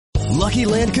Lucky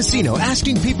Land Casino,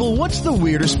 asking people, what's the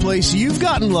weirdest place you've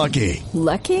gotten lucky?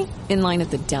 Lucky? In line at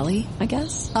the deli, I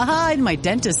guess? Aha, in my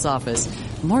dentist's office.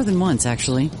 More than once,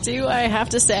 actually. Do I have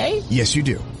to say? Yes, you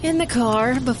do. In the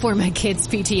car before my kids'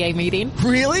 PTA meeting.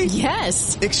 Really?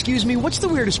 Yes. Excuse me, what's the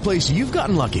weirdest place you've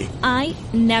gotten lucky? I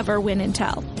never win and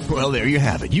tell. Well, there you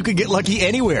have it. You can get lucky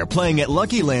anywhere, playing at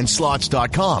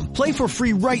LuckyLandSlots.com. Play for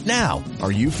free right now.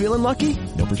 Are you feeling lucky?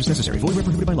 No purchase necessary. Void where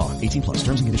prohibited by law. 18 plus.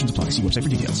 Terms and conditions apply. See website for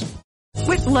details.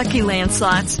 With Lucky Land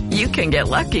Slots, you can get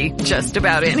lucky just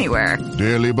about anywhere.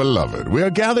 Dearly beloved, we are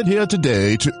gathered here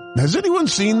today to... Has anyone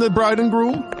seen the bride and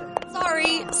groom?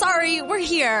 Sorry, we're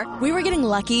here. We were getting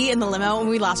lucky in the limo and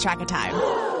we lost track of time.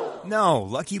 No,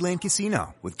 Lucky Land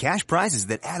Casino, with cash prizes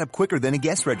that add up quicker than a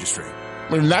guest registry.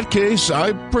 In that case,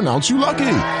 I pronounce you lucky.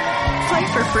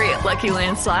 Play for free at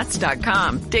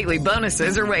LuckyLandSlots.com. Daily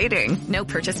bonuses are waiting. No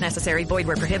purchase necessary. Void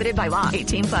where prohibited by law.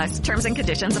 18 plus. Terms and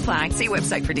conditions apply. See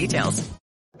website for details.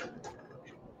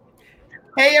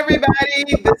 Hey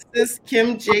everybody, this is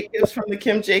Kim Jacobs from the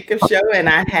Kim Jacobs Show, and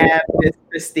I have Miss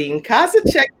Christine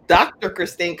Kozachek, Dr.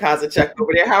 Christine Kozachek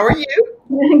over there. How are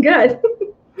you? Good.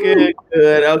 Good.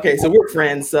 Okay, so we're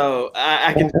friends, so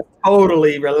I can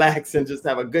totally relax and just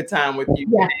have a good time with you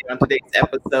today on today's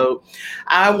episode.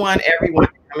 I want everyone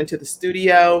to come into the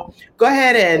studio. Go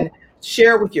ahead and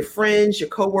share with your friends, your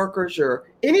coworkers, or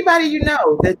anybody you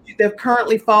know that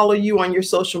currently follow you on your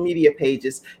social media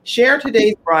pages. Share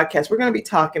today's broadcast. We're going to be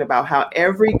talking about how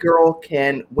every girl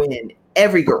can win.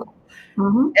 Every girl.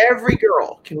 Mm-hmm. Every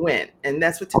girl can win. And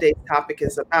that's what today's topic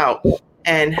is about,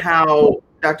 and how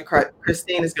Dr.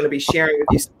 Christine is going to be sharing with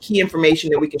you some key information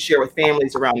that we can share with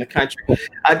families around the country.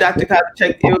 Dr.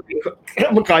 Kozachek, I'm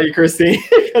going to call you Christine.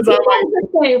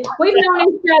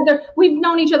 We've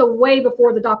known each other way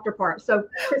before the doctor part. So,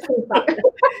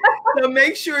 so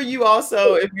make sure you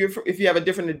also, if you have a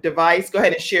different device, go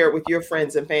ahead and share it with your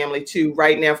friends and family too,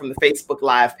 right now from the Facebook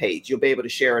Live page. You'll be able to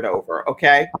share it over.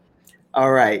 Okay.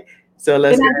 All right. So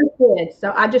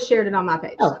I just shared it on my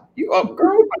page. Girl, what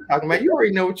am I talking about? You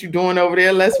already know what you're doing over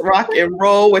there. Let's rock and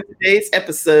roll with today's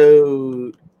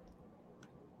episode.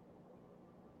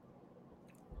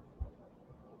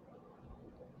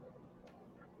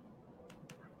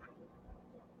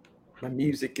 My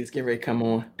music is getting ready to come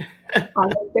on. Oh,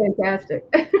 that's fantastic.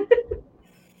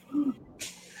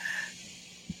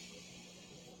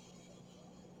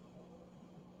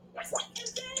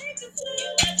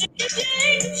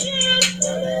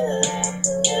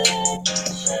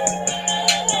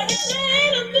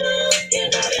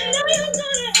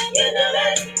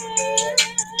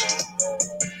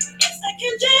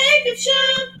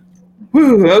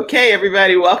 Okay,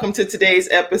 everybody, welcome to today's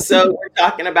episode. We're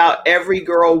talking about every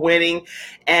girl winning,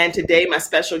 and today my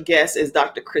special guest is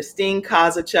Dr. Christine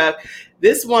Kozachek.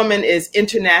 This woman is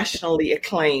internationally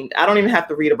acclaimed. I don't even have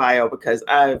to read a bio because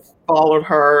I've followed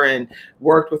her and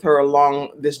worked with her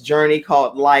along this journey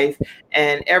called life,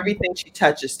 and everything she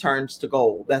touches turns to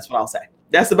gold. That's what I'll say.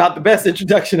 That's about the best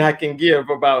introduction I can give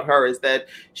about her, is that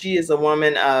she is a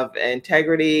woman of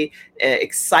integrity,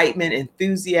 excitement,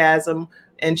 enthusiasm,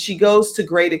 and she goes to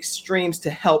great extremes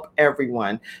to help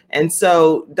everyone. And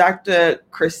so Dr.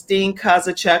 Christine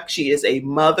Kozachek, she is a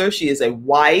mother, she is a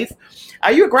wife.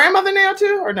 Are you a grandmother now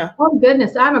too, or no? Oh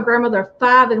goodness, I'm a grandmother of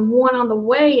 5 and 1 on the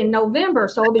way in November.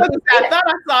 So I thought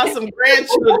I saw some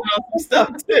grandchildren on some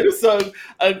stuff too. So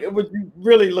it would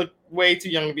really look way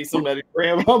too young to be somebody's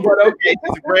grandma, but okay,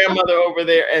 she's a grandmother over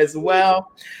there as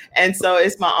well. And so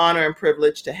it's my honor and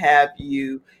privilege to have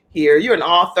you here. You're an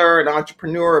author, an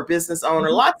entrepreneur, a business owner,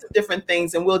 lots of different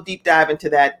things, and we'll deep dive into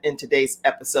that in today's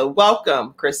episode.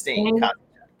 Welcome, Christine.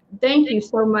 Thank you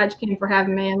so much, Kim, for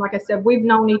having me. And like I said, we've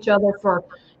known each other for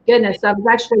goodness. I was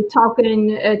actually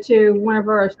talking to one of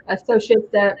our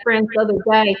associates, friends the other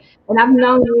day, and I've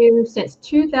known you since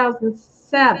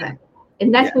 2007,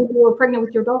 and that's when you were pregnant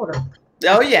with your daughter.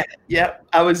 Oh, yeah. Yep.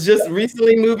 I was just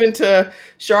recently moving to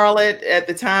Charlotte at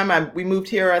the time. We moved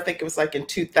here, I think it was like in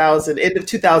 2000, end of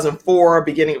 2004,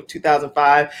 beginning of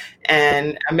 2005.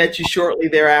 And I met you shortly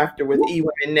thereafter with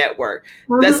eWomen Network.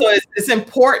 Mm-hmm. So it's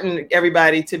important,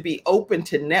 everybody, to be open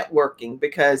to networking,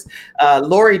 because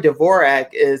Lori Dvorak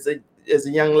is a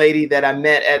young lady that I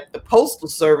met at the Postal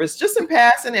Service just in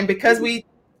passing. And because we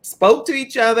spoke to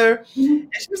each other,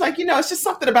 and she was like, it's just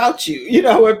something about you,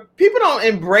 where people don't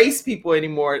embrace people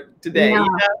anymore today.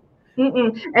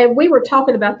 No. And we were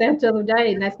talking about that the other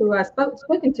day, and that's who I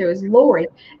spoken to, is Lori.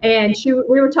 And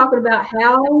we were talking about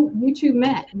how you two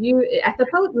met. You at the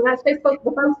United States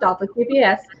Post Office,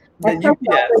 UPS. And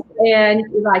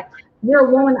you're like, you're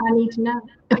a woman I need to know.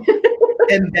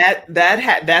 And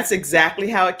that's exactly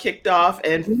how it kicked off.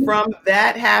 And from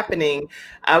that happening,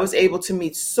 I was able to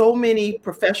meet so many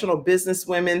professional business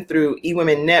women through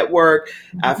eWomen Network.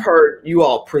 I've heard you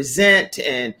all present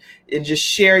and just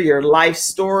share your life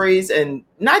stories, and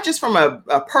not just from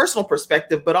a personal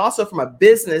perspective, but also from a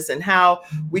business and how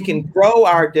we can grow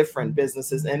our different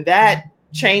businesses. And that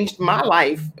changed my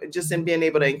life just in being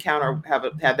able to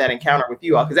have that encounter with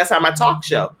you all, because that's how my talk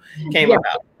show came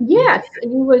about. Yes, you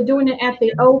were doing it at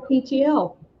the old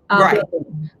PTL. Right.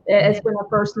 As when I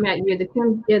first met you,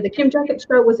 the Kim Jacobs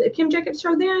show. Was it Kim Jacobs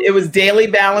show then? It was Daily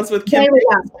Balance with Kim. Daily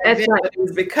Balance. That's right. It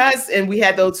was and we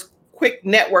had those quick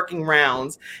networking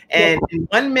rounds, and in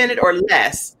 1 minute or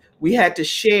less, we had to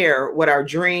share what our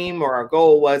dream or our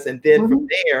goal was, and then from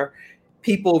there,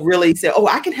 people really said, "Oh,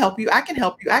 I can help you. I can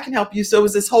help you. I can help you." So it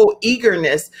was this whole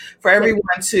eagerness for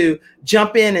everyone to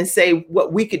jump in and say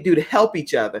what we could do to help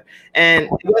each other. And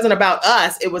it wasn't about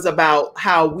us. It was about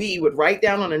how we would write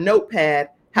down on a notepad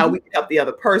how we could help the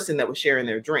other person that was sharing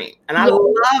their dream. And I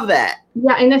love that.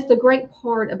 Yeah, and that's the great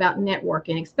part about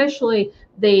networking, especially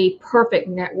the perfect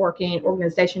networking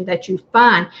organization that you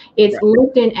find. It's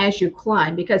lifting as you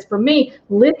climb. Because for me,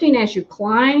 lifting as you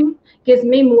climb gives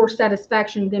me more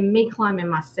satisfaction than me climbing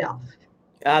myself.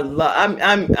 I'm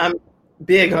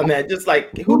big on that. Just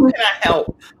like, who can I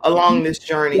help along this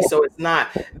journey? So it's not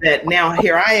that now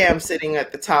here I am sitting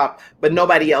at the top, but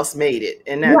nobody else made it.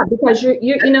 And that, because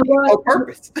you know what? No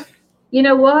purpose. You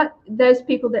know what? Those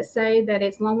people that say that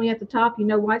it's lonely at the top, you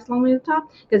know why it's lonely at the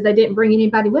top? Because they didn't bring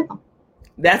anybody with them.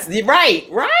 That's right.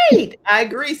 I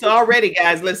agree. So already,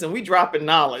 guys, listen, we dropping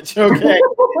knowledge. Okay.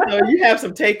 So you have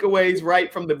some takeaways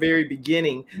right from the very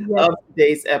beginning of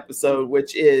today's episode,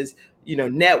 which is,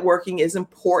 networking is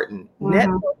important.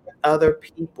 Network with other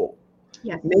people.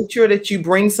 Yes. Make sure that you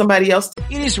bring somebody else.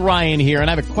 It is Ryan here,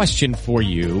 and I have a question for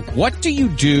you. What do you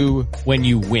do when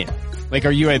you win? Like,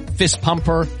 are you a fist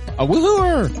pumper, a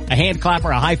woohooer, a hand clapper,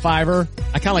 a high fiver?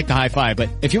 I kind of like the high five, but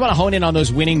if you want to hone in on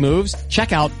those winning moves,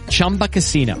 check out Chumba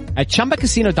Casino. At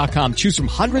ChumbaCasino.com, choose from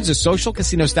hundreds of social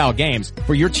casino style games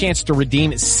for your chance to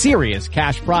redeem serious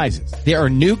cash prizes. There are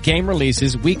new game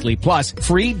releases weekly, plus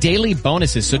free daily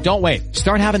bonuses. So don't wait.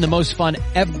 Start having the most fun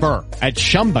ever at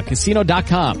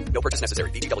ChumbaCasino.com. No purchase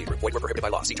necessary. VGW Group. Void where prohibited by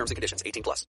law. See terms and conditions.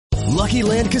 18+. Lucky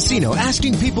Land Casino,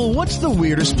 asking people, what's the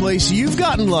weirdest place you've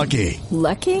gotten lucky?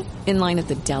 Lucky? In line at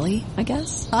the deli, I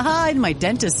guess? Aha, in my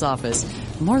dentist's office.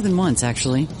 More than once,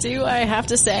 actually. Do I have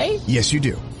to say? Yes, you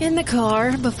do. In the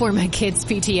car before my kids'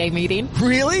 PTA meeting.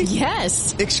 Really?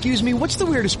 Yes. Excuse me, what's the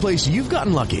weirdest place you've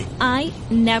gotten lucky? I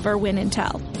never win and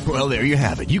tell. Well, there you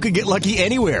have it. You can get lucky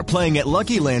anywhere, playing at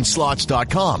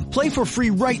LuckyLandSlots.com. Play for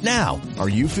free right now. Are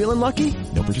you feeling lucky?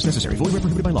 No purchase necessary. Void where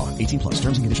prohibited by law. 18+.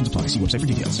 Terms and conditions apply. See website for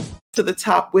details. To the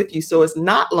top with you, so it's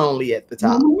not lonely at the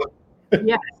top.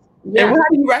 Yes. And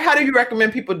how do you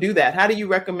recommend people do that? How do you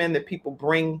recommend that people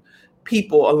bring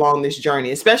people along this journey,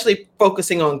 especially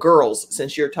focusing on girls,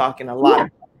 since you're talking a lot?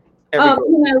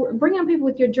 Bringing people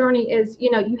with your journey is,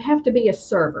 you have to be a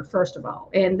server, first of all.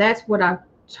 And that's what I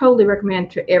totally recommend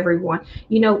to everyone.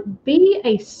 Be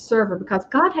a server, because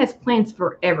God has plans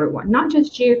for everyone, not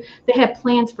just you. They have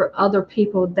plans for other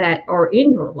people that are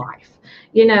in your life.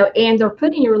 And they're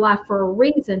put in your life for a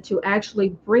reason, to actually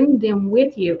bring them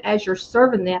with you as you're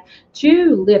serving them,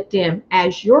 to lift them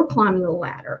as you're climbing the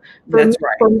ladder. That's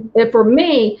right. For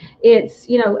me, it's,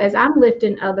 as I'm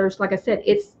lifting others, like I said,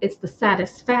 it's the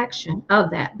satisfaction of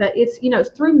that. But it's,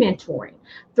 through mentoring,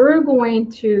 through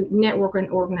going to networking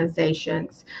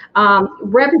organizations,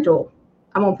 reputable.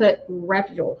 I'm going to put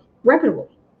reputable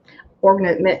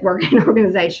networking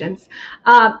organizations.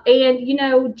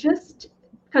 And, just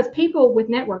because people with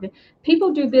networking,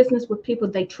 people do business with people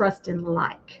they trust and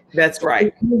like. That's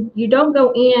right. You don't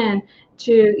go in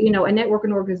to, a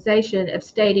networking organization of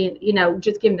stating,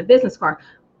 just giving a business card.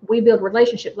 We build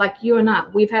relationships, like you and I.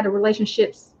 We've had a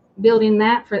relationships building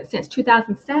that since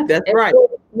 2007. That's right.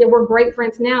 We're great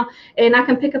friends now. And I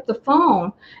can pick up the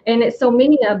phone, and it's so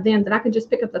many of them that I can just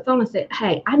pick up the phone and say,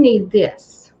 hey, I need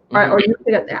this. Or you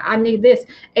pick up there, I need this.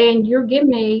 And you're giving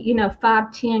me,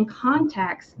 5-10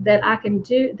 contacts that I can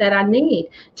do, that I need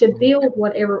to build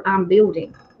whatever I'm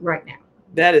building right now.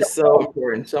 That is so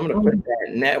important. So I'm going to put that.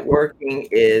 Networking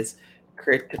is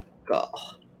critical.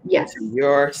 Yes. To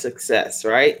your success,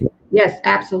 right? Yes,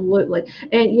 absolutely.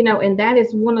 And, and that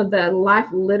is one of the life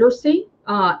literacy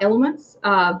elements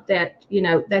that,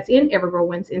 that's in Every Girl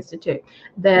Wins Institute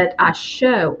that I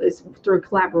show, is through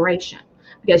collaboration.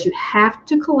 Because you have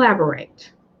to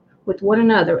collaborate with one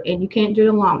another, and you can't do it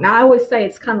alone. Now, I always say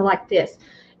it's kind of like this.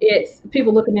 It's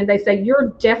people looking and they say, you're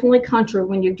definitely country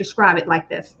when you describe it like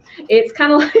this. It's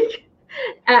kind of like,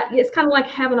 It's kind of like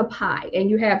having a pie, and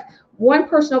you have one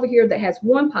person over here that has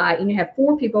one pie, and you have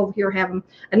 4 people over here having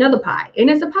another pie, and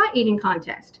it's a pie eating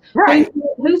contest. Right.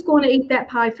 Who's going to eat that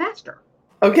pie faster?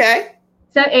 Okay.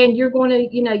 So, and you're going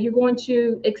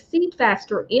to exceed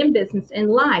faster in business, in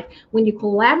life, when you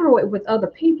collaborate with other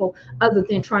people, other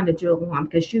than trying to do it alone,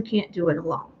 because you can't do it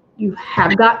alone. You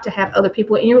have got to have other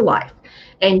people in your life,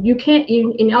 and you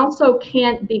also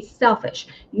can't be selfish.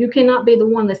 You cannot be the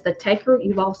one that's the taker.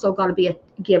 You've also got to be a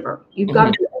giver. You've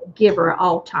got to be a giver at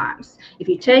all times. If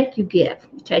you take, you give.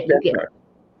 You take, you give.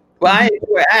 Well, I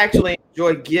actually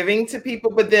enjoy giving to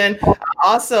people, but then I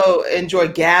also enjoy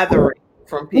gathering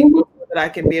from people that I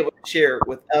can be able to share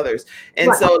with others.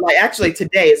 And so, like, actually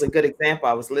today is a good example.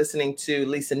 I was listening to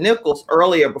Lisa Nichols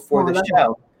earlier before the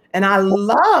show, and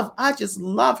I just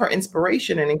love her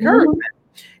inspiration and encouragement.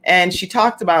 And she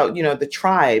talked about, the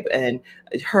tribe and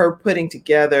her putting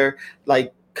together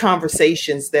like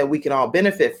conversations that we can all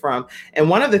benefit from. And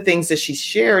one of the things that she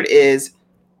shared is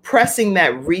pressing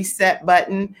that reset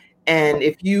button. And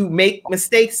if you make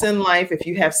mistakes in life, if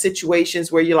you have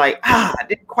situations where you're like, I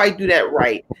didn't quite do that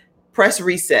right, press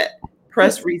reset.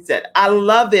 I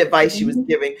love the advice she was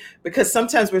giving, because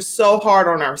sometimes we're so hard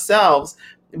on ourselves,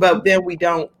 but then we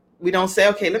don't say,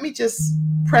 okay, let me just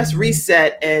press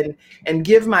reset and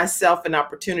give myself an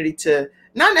opportunity to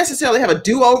not necessarily have a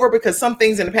do-over, because some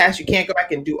things in the past you can't go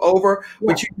back and do over,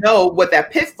 but you know what that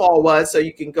pitfall was, so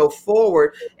you can go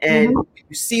forward. And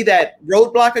you see that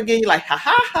roadblock again, you're like,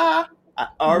 I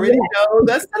already know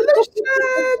the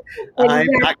solution. I'm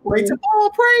not going to fall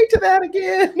prey to that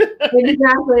again.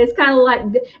 Exactly. It's kind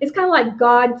of like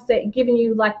God giving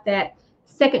you like that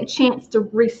second chance to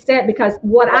reset, because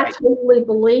what I totally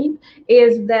believe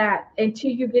is that until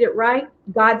you get it right,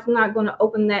 God's not going to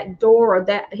open that door, or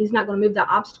that he's not going to move the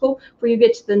obstacle for you to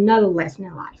get to another lesson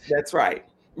in life. That's right.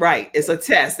 Right. It's a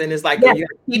test. And it's like, you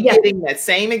keep getting that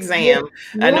same exam.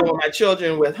 I know with my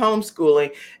children with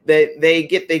homeschooling, that they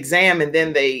get the exam and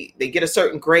then they get a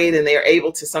certain grade, and they are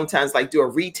able to sometimes like do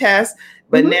a retest.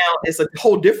 But now it's a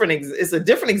whole different, it's a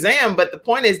different exam. But the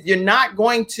point is, you're not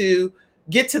going to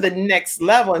get to the next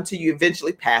level until you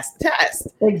eventually pass the test.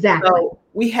 Exactly. So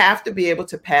we have to be able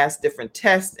to pass different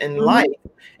tests in life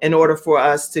in order for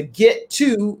us to get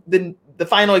to the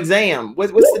final exam.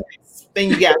 What's the next thing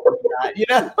you got?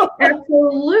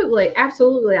 Absolutely.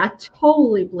 I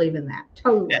totally believe in that.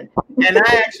 Totally. And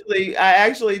I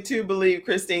actually too believe,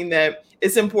 Christine, that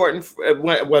it's important.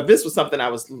 Well, this was something I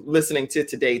was listening to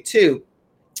today too.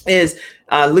 Is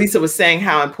Lisa was saying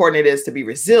how important it is to be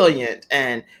resilient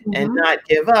and not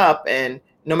give up, and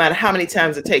no matter how many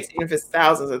times it takes, even if it's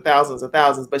thousands and thousands and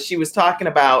thousands. But she was talking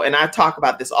about, and I talk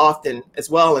about this often as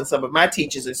well in some of my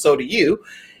teachings, and so do you,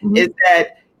 is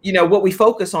that what we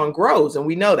focus on grows, and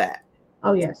we know that.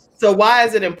 Oh yes. So why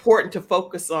is it important to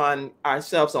focus on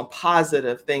ourselves, on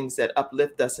positive things that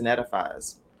uplift us and edify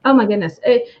us? Oh my goodness.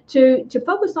 To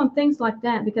focus on things like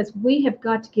that, because we have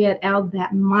got to get out of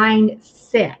that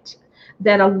mindset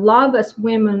that a lot of us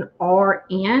women are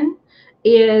in,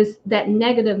 is that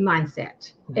negative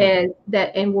mindset,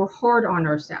 and we're hard on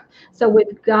ourselves. So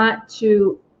we've got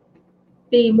to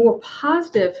be more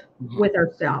positive with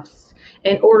ourselves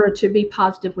in order to be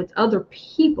positive with other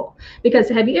people. Because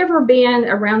have you ever been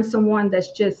around someone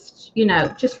that's just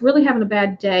really having a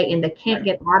bad day and they can't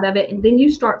get out of it, and then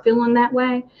you start feeling that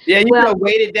way? Yeah, you got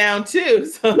weighted down too.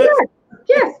 So.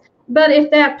 Yes. But if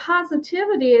that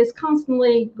positivity is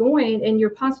constantly going, and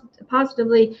you're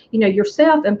positively,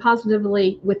 yourself, and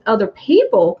positively with other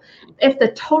people, if the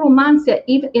total mindset,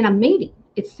 even in a meeting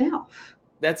itself.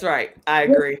 That's right. I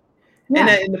agree. Yeah.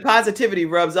 And the positivity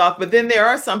rubs off. But then there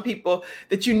are some people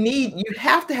that you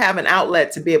have to have an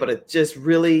outlet to be able to just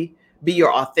really be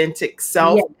your authentic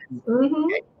self. Yes.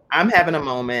 Okay, I'm having a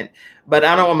moment, but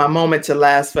I don't want my moment to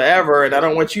last forever. And I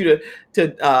don't want you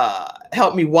to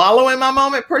help me wallow in my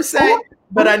moment per se.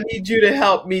 But I need you to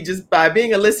help me just by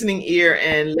being a listening ear,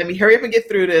 and let me hurry up and get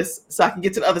through this so I can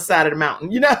get to the other side of the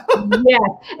mountain, Yeah.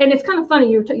 And it's kind of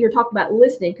funny you're talking about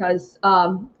listening, because I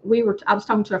was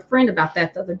talking to a friend about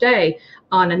that the other day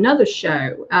on another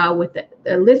show with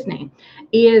the listening.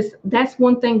 That's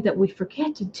one thing that we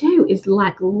forget to do, is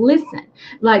like listen,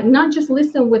 like not just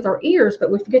listen with our ears,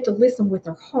 but we forget to listen with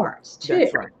our hearts too.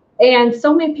 That's right. And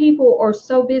so many people are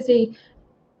so busy.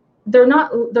 They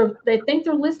think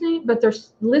they're listening, but they're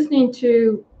listening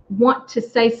to want to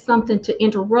say something to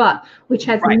interrupt, which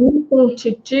has nothing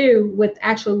to do with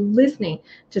actually listening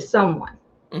to someone.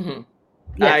 Mm-hmm.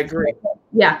 Yeah, I agree.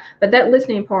 Yeah. But that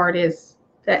listening part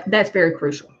that's very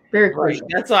crucial. Very crucial.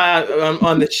 That's why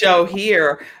on the show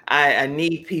here, I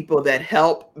need people that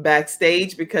help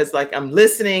backstage because like I'm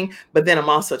listening, but then I'm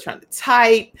also trying to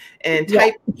type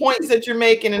points that you're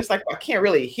making. And it's like, I can't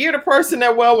really hear the person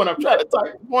that well when I'm trying to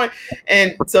type the point.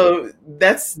 And so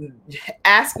that's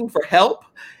asking for help,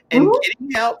 and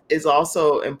getting help is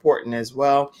also important as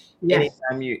well. Yes.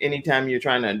 Anytime you're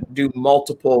trying to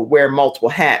wear multiple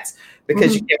hats,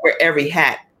 because you can't wear every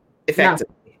hat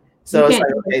effectively. So it's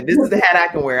like, okay, this is the hat I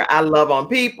can wear. I love on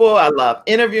people. I love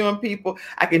interviewing people.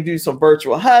 I can do some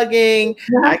virtual hugging.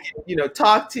 I can,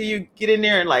 talk to you, get in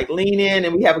there and like lean in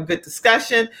and we have a good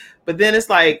discussion. But then it's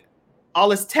like all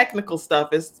this technical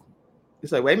stuff it's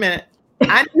like, wait a minute,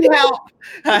 I need help.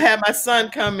 I had my son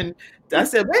come and I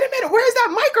said, wait a minute, where's that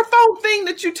microphone thing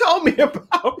that you told me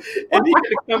about? And he had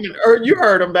to come and you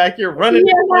heard him back here running.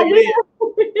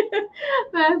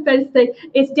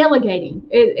 It's delegating.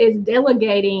 It's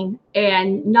delegating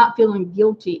and not feeling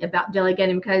guilty about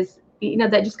delegating, because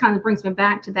that just kind of brings me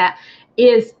back to that.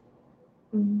 Is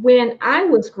when I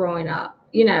was growing up,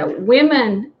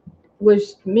 women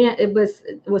was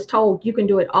told you can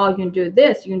do it all, you can do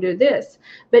this, you can do this.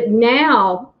 But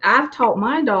now I've taught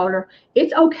my daughter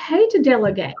it's okay to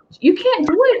delegate. You can't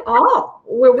do it all.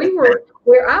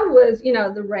 Where I was,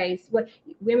 the race,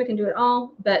 women can do it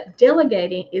all, but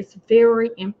delegating is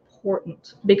very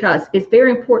important because it's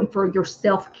very important for your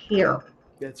self-care.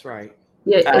 That's right.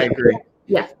 Yeah, I agree.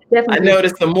 Yes, definitely. I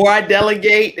noticed the more I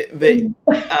delegate, the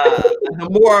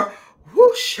more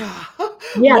whoosha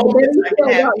moments I can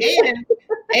have.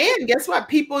 And guess what?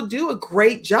 People do a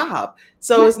great job.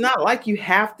 So it's not like you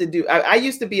have to do. I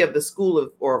used to be of the school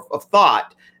of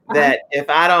thought that if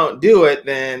I don't do it,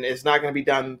 then it's not going to be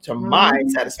done to my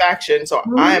satisfaction. So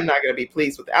I am not going to be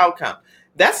pleased with the outcome.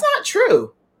 That's not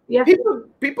true. Yeah.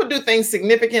 People do things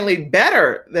significantly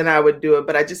better than I would do it,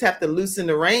 but I just have to loosen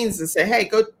the reins and say, hey,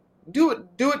 go do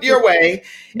it your way.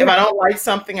 If I don't like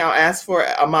something, I'll ask for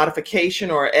a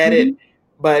modification or edit,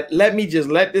 but let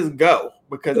this go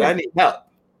because I need help.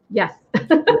 Yes.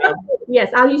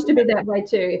 Yes. I used to be that way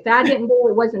too. If I didn't do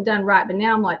it, it wasn't done right. But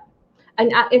now I'm like,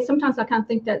 and sometimes I kind of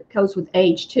think that goes with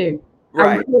age too.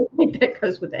 Right. I really think that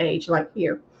goes with age. Like,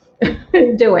 here,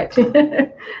 do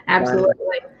it. Absolutely.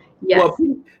 Right. Yes. Well,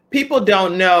 people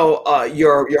don't know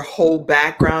your whole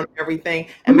background, everything.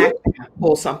 I'm actually going to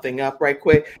pull something up right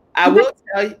quick. I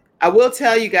will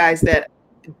tell you guys that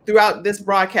throughout this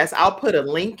broadcast, I'll put a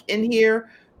link in here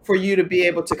for you to be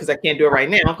able to, because I can't do it right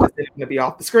now because it's going to be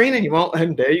off the screen and you won't,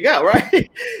 and there you go, right?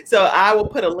 So I will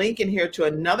put a link in here to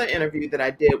another interview that I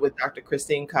did with Dr.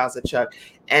 Christine Kozachuk,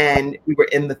 and we were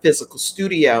in the physical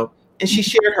studio and she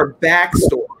shared her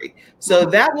backstory. So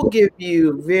that will give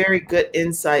you very good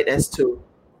insight as to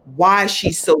why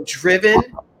she's so driven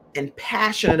and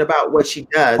passionate about what she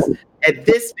does at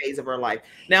this phase of her life.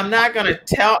 Now, I'm not going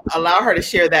to allow her to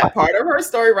share that part of her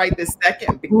story right this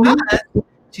second because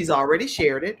she's already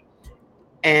shared it.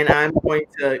 And I'm going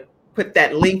to put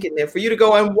that link in there for you to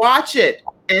go and watch it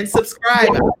and subscribe.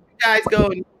 You guys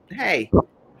go and, hey,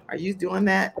 are you doing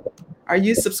that? Are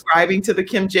you subscribing to the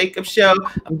Kim Jacobs Show?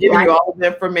 I'm giving you all of the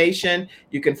information.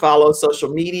 You can follow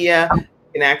social media. You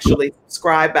can actually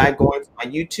subscribe by going to my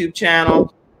YouTube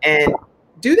channel and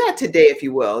do that today, if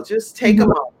you will. Just take a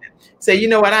moment. Say, you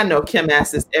know what? I know Kim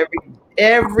asks this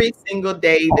every single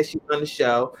day that she's on the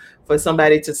show for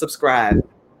somebody to subscribe.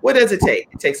 What does it take?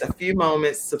 It takes a few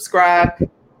moments. Subscribe,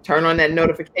 turn on that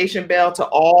notification bell to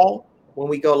all when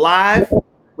we go live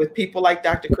with people like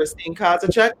Dr. Christine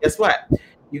Kozachuk. Guess what?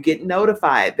 You get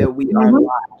notified that we are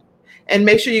live. And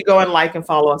make sure you go and like and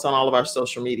follow us on all of our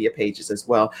social media pages as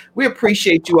well. We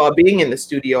appreciate you all being in the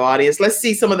studio audience. Let's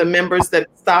see some of the members that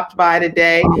stopped by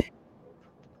today.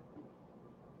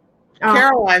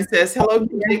 Caroline says, hello,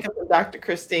 Jacob and Dr.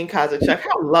 Christine Kozachuk.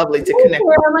 How lovely to connect.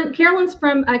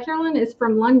 Carolyn is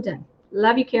from London.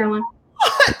 Love you, Carolyn.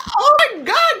 Oh my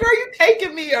God, girl, you're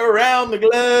taking me around the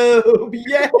globe.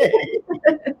 Yay.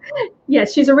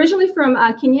 Yes, she's originally from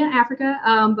Kenya, Africa,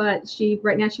 but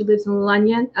right now she lives in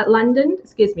London. London.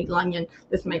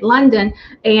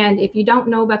 And if you don't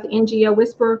know about the NGO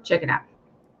Whisperer, check it out.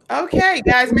 Okay,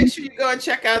 guys, make sure you go and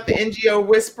check out the NGO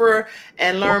Whisperer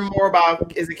and learn more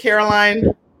about, is it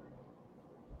Caroline?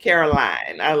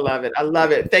 Caroline, I love it. I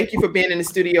love it. Thank you for being in the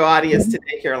studio audience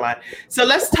today, Caroline. So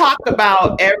let's talk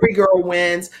about Every Girl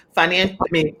Wins financial,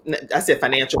 I said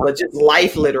financial, but just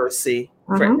life literacy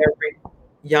for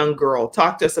young girl.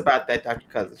 Talk to us about that, Dr.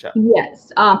 Kozachuk.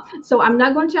 Yes. So I'm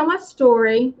not going to tell my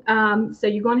story. So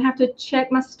you're going to have to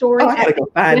check my story. Oh, I gotta go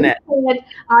find that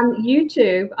on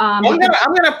YouTube. I'm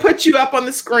gonna put you up on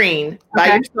the screen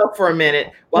by yourself for a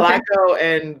minute while I go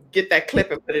and get that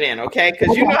clip and put it in. Okay,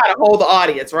 because you know how to hold the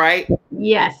audience, right?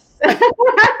 Yes. Okay,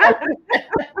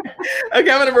 I'm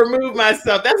gonna remove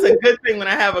myself. That's a good thing when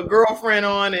I have a girlfriend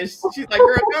on and she's like,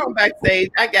 "Girl, go on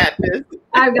backstage. I got this.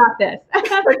 I've got this."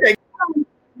 Okay.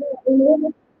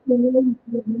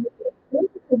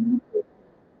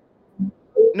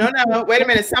 No. Wait a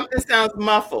minute. Something sounds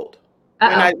muffled.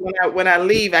 When I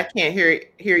leave, I can't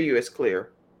hear you as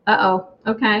clear.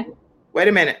 Okay. Wait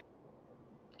a minute.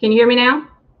 Can you hear me now?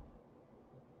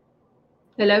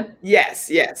 Hello? Yes.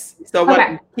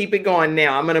 So keep it going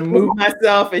now. I'm going to move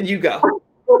myself and you go.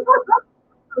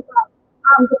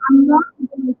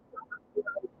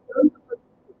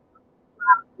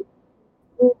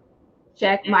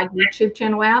 Check my YouTube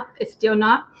channel out. It's still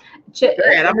not. Go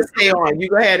ahead. I'm going to stay on. You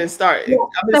go ahead and start. Yeah.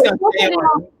 I'm just going to stay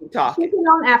on. Talking. Keep it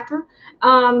on after.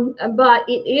 But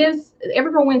it is,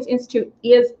 Every Girl Wins Institute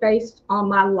is based on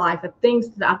my life, of things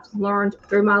that I've learned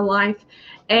through my life.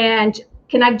 And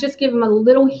can I just give them a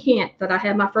little hint that I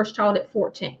had my first child at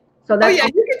 14? So that's you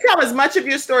can tell as much of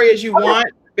your story as you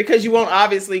want, because you won't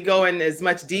obviously go in as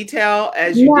much detail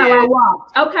as you did. I won't.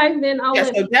 Okay, then I'll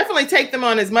so definitely take them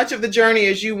on as much of the journey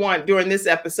as you want during this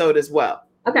episode as well.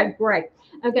 Okay, great.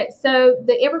 Okay, so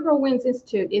the Every Girl Wins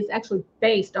Institute is actually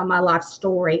based on my life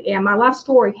story. And my life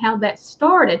story, how that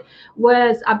started,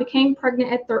 was I became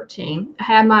pregnant at 13. I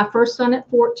had my first son at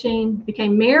 14,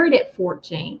 became married at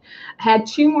 14. I had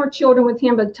 2 more children with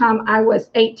him by the time I was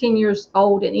 18 years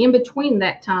old. And in between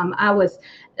that time, I was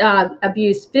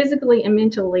abused physically and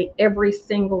mentally every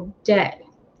single day,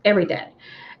 every day.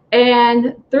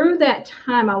 And through that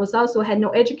time, I was also had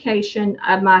no education.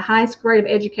 My highest grade of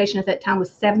education at that time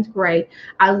was 7th grade.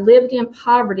 I lived in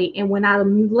poverty. And when I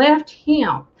left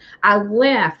him, I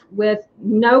left with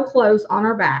no clothes on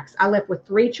our backs. I left with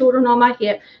 3 children on my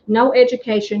hip, no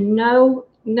education, no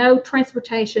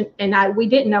transportation, and we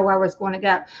didn't know where I was going to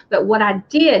go. But what I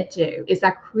did do is I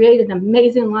created an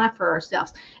amazing life for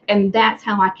ourselves. And that's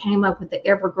how I came up with the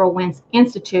Every Girl Wins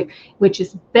Institute, which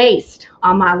is based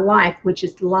on my life, which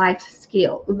is life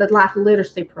skill, the life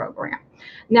literacy program.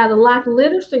 Now, the life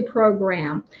literacy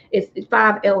program is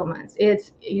 5 elements.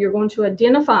 You're going to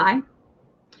identify,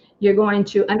 you're going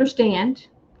to understand,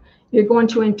 you're going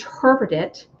to interpret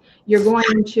it, you're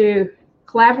going to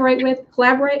collaborate,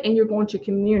 and you're going to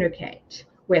communicate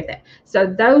with it. So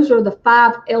those are the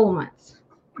 5 elements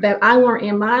that I learned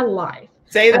in my life.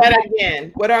 Say that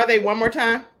again. What are they? One more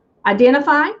time.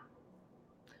 Identify,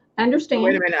 understand.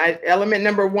 Wait a minute. Element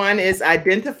number 1 is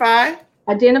identify.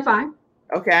 Identify.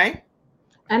 Okay.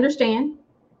 Understand.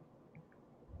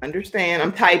 Understand.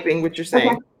 I'm typing what you're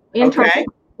saying. Okay.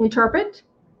 Interpret.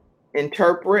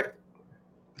 Interpret.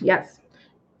 Yes.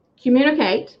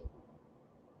 Communicate.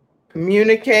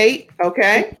 Communicate.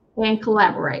 Okay. And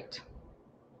collaborate.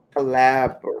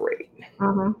 Collaborate.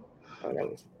 Uh-huh. Oh, that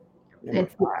was number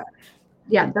 5.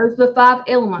 Yeah, those are the 5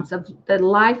 elements of the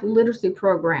life literacy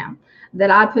program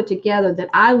that I put together, that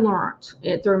I learned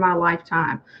through my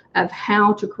lifetime, of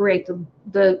how to create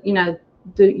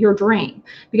your dream.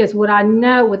 Because what I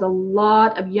know with a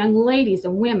lot of young ladies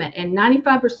and women, and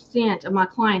 95% of my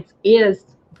clients is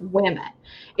women,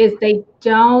 is they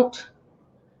don't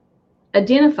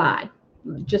identify,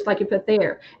 just like you put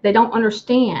there. They don't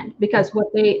understand, because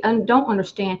what they don't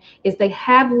understand is they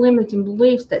have limiting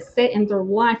beliefs that set in their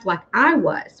life, like I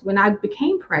was when I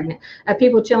became pregnant.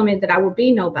 People telling me that I would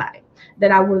be nobody, that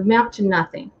I would amount to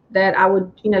nothing, that I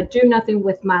would, do nothing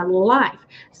with my life.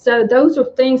 So those are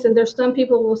things, and there's some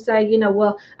people will say,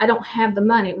 well, I don't have the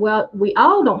money. Well, we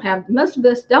all don't have, most of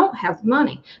us don't have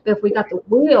money, but if we got the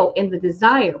will and the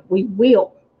desire, we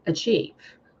will achieve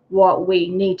what we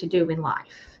need to do in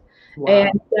life.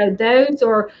 Wow.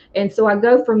 And so I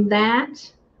go from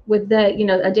that with the,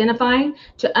 identifying,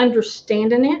 to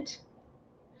understanding it.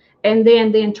 And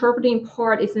then the interpreting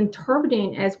part is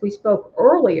interpreting, as we spoke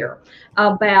earlier,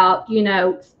 about,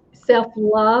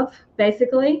 self-love,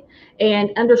 basically, and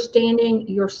understanding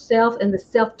yourself and the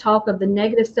self-talk, of the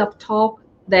negative self-talk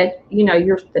that,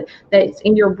 that's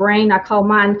in your brain. I call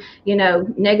mine,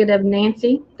 negative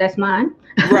Nancy. That's mine.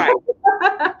 Right.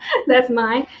 That's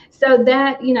mine. So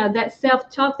that, that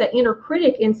self-talk, that inner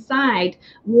critic inside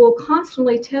will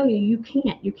constantly tell you, you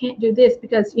can't do this,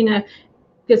 because,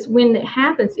 because when it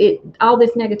happens, all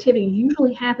this negativity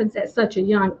usually happens at such a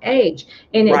young age,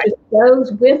 and it just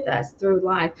goes with us through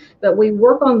life. But we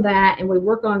work on that, and we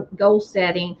work on goal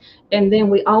setting, and then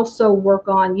we also work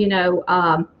on,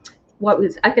 what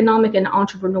was economic and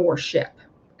entrepreneurship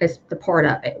as the part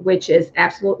of it, which is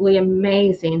absolutely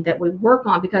amazing that we work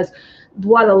on, because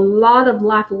what a lot of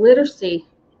life literacy,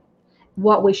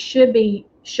 what we should be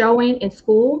showing in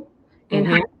school, in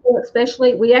high school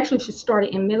especially, we actually should start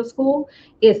it in middle school,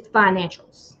 is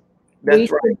financials. We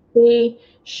should be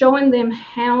showing them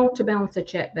how to balance a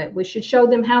checkbook. We should show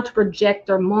them how to project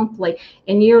their monthly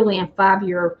and yearly and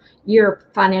 5-year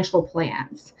financial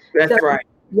plans. That's right.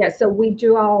 Yeah, so we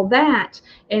do all that.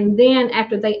 And then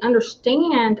after they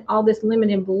understand all this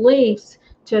limiting beliefs,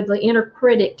 to the inner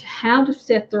critic, to how to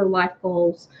set their life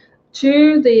goals,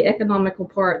 to the economical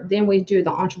part, then we do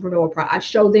the entrepreneurial part. I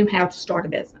show them how to start a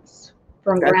business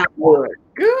from ground up.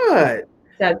 Good.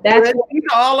 So that's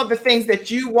all of the things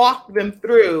that you walk them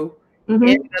through in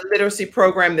the literacy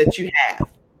program that you have.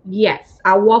 Yes,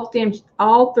 I walk them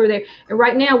all through there. And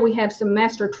right now we have some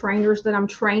master trainers that I'm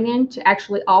training to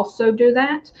actually also do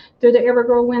that through the Every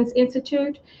Girl Wins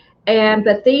Institute.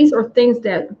 But these are things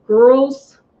that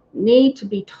girls need to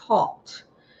be taught.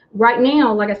 Right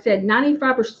now, like I said,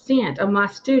 95% of my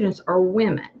students are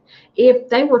women. If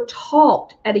they were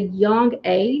taught at a young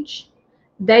age,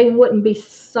 they wouldn't be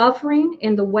suffering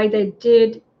in the way they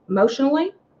did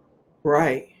emotionally.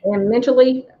 Right. And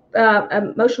mentally,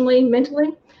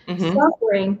 mentally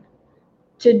suffering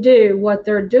to do what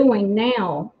they're doing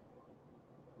now.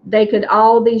 They could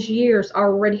all these years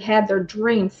already have their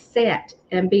dream set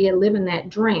and be living that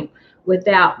dream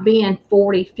without being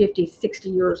 40, 50, 60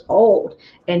 years old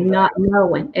and not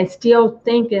knowing and still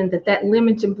thinking that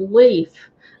limited belief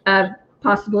of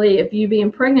possibly if you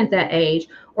being pregnant at that age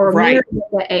or married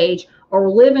at that age or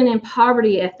living in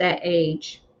poverty at that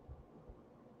age,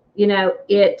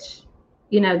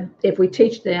 if we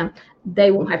teach them,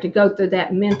 they won't have to go through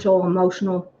that mental,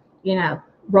 emotional,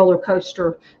 roller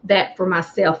coaster that for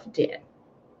myself did.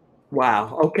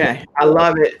 Wow. Okay. I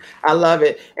love it. I love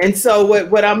it. And so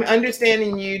what I'm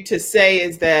understanding you to say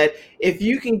is that if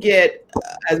you can get,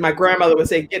 as my grandmother would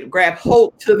say, grab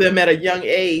hold to them at a young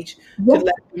age to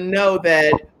let them know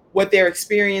that what they're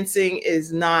experiencing is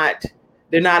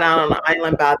they're not out on an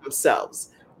island by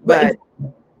themselves, but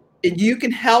you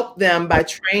can help them by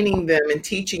training them and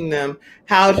teaching them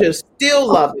how to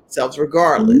still love themselves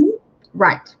regardless.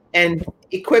 Right. And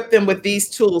equip them with these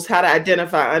tools, how to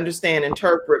identify, understand,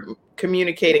 interpret,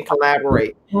 communicate, and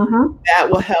collaborate. That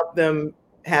will help them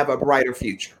have a brighter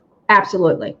future.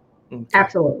 Absolutely. Okay.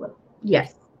 Absolutely.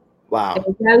 Yes. Wow.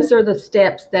 And those are the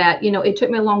steps that, it took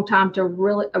me a long time to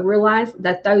really realize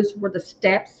that those were the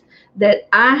steps that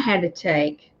I had to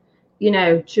take,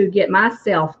 to get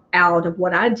myself out of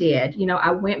what I did.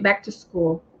 I went back to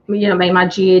school, made my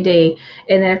GED.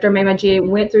 And then after I made my GED,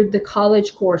 went through the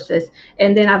college courses.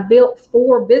 And then I built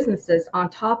 4 businesses on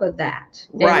top of that.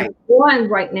 Right. And one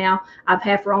right now I've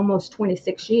had for almost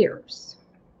 26 years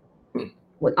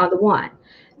on the one.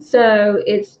 So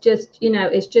it's just,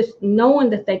 it's just knowing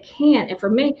that they can. And for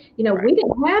me, we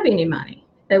didn't have any money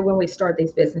when we started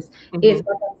these businesses. It's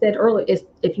like I said earlier, is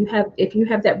if you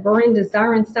have that burning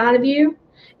desire inside of you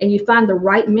and you find the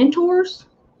right mentors,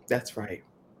 that's right,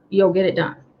 you'll get it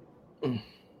done.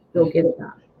 You'll get it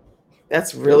done.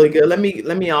 That's really good. Let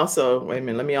me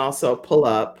also pull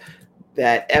up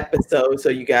that episode. So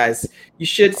you guys, you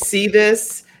should see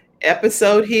this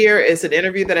episode here. It's an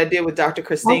interview that I did with Dr.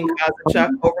 Christine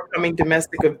Kozachuk, Overcoming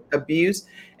Domestic Abuse.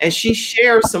 And she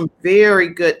shares some very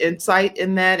good insight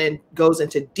in that and goes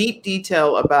into deep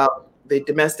detail about the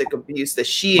domestic abuse that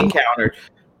she encountered,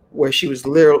 where she was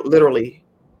literally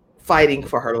fighting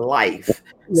for her life.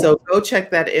 Yes. So go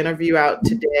check that interview out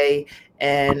today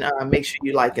and make sure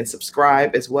you like and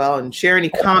subscribe as well, and share any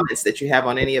comments that you have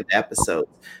on any of the episodes.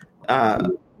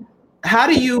 How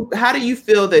do you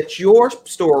feel that your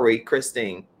story,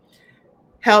 Christine,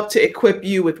 helped to equip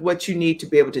you with what you need to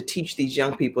be able to teach these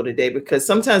young people today? Because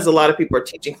sometimes a lot of people are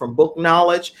teaching from book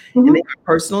knowledge and they have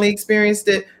personally experienced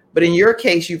it, but in your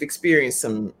case, you've experienced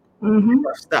some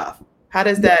stuff. How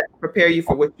does that prepare you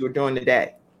for what you're doing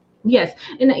today? Yes.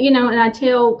 And, and I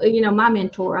tell, my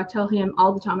mentor, I tell him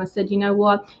all the time, I said, you know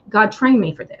what, God trained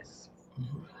me for this.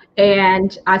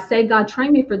 And I say God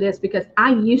trained me for this because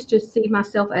I used to see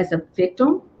myself as a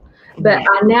victim, but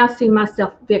I now see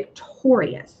myself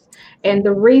victorious. And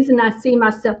the reason I see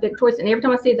myself victorious, and every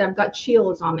time I see that, I've got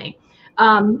chills on me.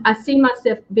 I see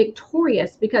myself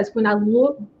victorious because when I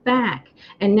look back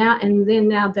and now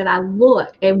that I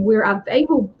look and where I've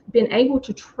been able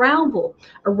to travel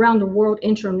around the world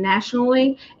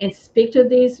internationally and speak to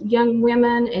these young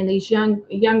women and these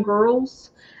young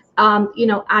girls,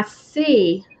 I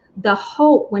see the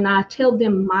hope when I tell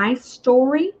them my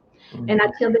story and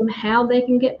I tell them how they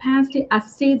can get past it. I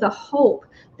see the hope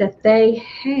that they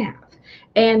have.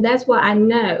 And that's why I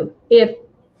know if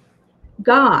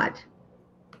God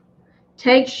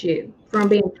takes you from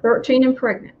being 13 and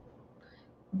pregnant,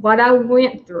 what I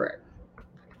went through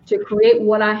to create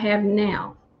what I have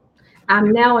now.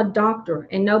 I'm now a doctor,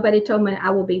 and nobody told me I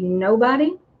will be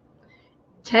nobody.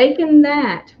 Taking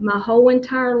that my whole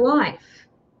entire life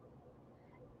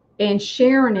and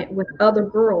sharing it with other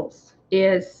girls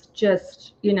is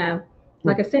just,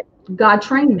 like I said, God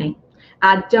trained me.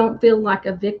 I don't feel like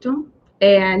a victim.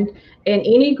 And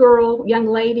any girl, young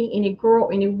lady, any girl,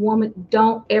 any woman,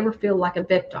 don't ever feel like a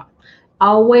victim.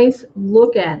 Always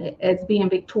look at it as being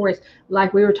victorious.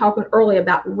 Like we were talking earlier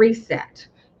about reset.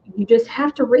 You just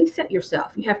have to reset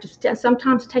yourself. You have to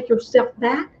sometimes take yourself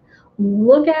back,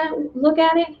 look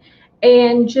at it,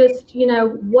 and just,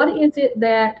 what is it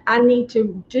that I need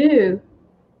to do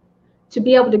to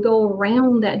be able to go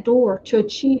around that door to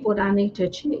achieve what I need to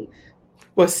achieve.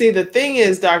 Well, see, the thing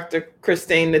is, Dr.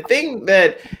 Christine, the thing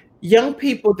that young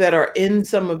people that are in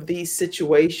some of these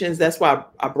situations, that's why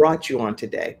I brought you on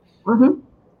today. Mm-hmm.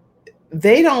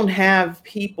 They don't have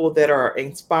people that are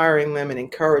inspiring them and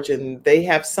encouraging. They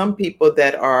have some people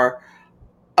that are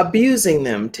abusing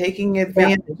them, taking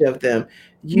advantage of them,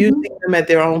 using them at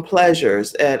their own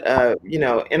pleasures, at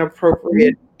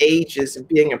inappropriate ages, and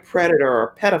being a predator or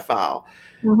a pedophile.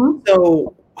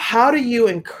 So how do you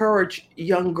encourage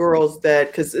young girls that,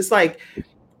 because it's like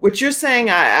what you're saying,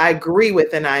 I agree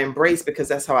with and I embrace because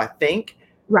that's how I think.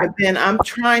 Right. But then I'm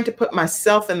trying to put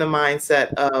myself in the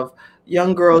mindset of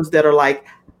young girls that are like,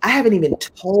 I haven't even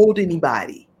told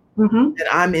anybody that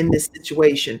I'm in this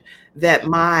situation, that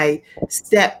my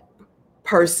step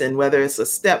person, whether it's a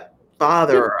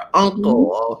stepfather or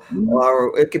uncle,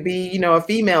 or it could be, a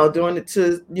female doing it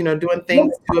to, doing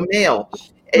things to a male,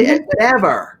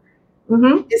 whatever.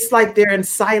 It's like they're in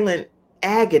silent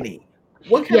agony.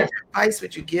 What kind of advice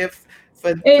would you give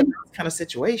for those kind of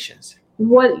situations?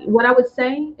 What I would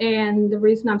say, and the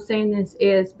reason I'm saying this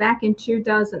is back in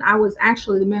 2000, I was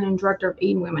actually the managing director of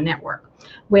Eden Women Network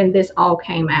when this all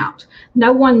came out.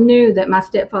 No one knew that my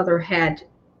stepfather had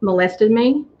molested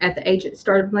me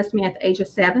started molesting me at the age of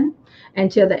 7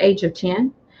 until the age of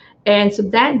 10. And so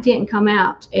that didn't come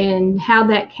out, and how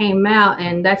that came out,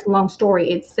 and that's a long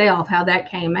story itself, how that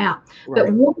came out. Right.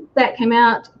 But once that came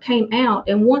out,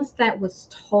 and once that was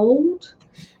told,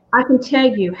 I can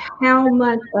tell you how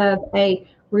much of a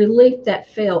relief that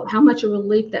felt,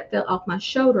 off my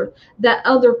shoulder, that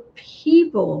other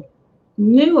people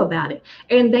knew about it,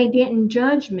 and they didn't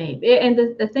judge me. And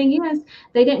the thing is,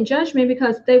 they didn't judge me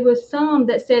because there was some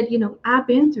that said, I've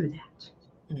been through that.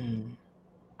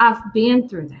 I've been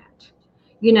through that.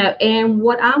 And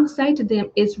what I'll say to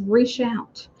them is reach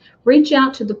out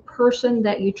to the person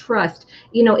that you trust.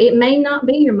 It may not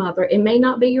be your mother. It may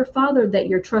not be your father that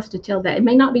you're trusted to tell that. It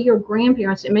may not be your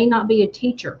grandparents. It may not be a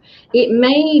teacher. It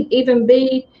may even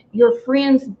be your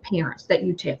friend's parents that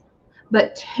you tell.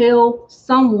 But tell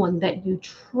someone that you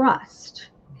trust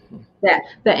that.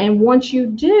 And once you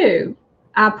do,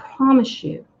 I promise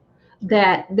you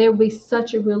that there will be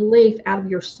such a relief out of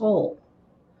your soul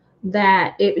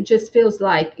that it just feels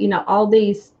like, all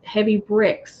these heavy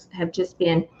bricks have just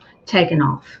been taken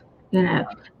off,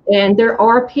 and there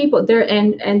are people there,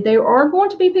 and there are going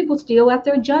to be people still out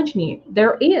there judging you.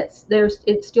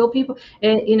 It's still people,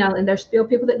 and and there's still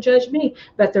people that judge me,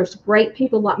 but there's great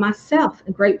people like myself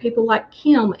and great people like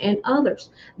Kim and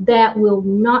others that will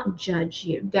not judge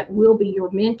you, that will be your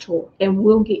mentor and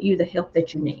will get you the help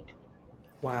that you need.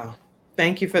 Wow.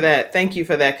 Thank you for that.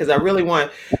 Because I really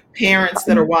want parents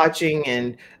that are watching,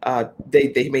 and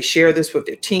they may share this with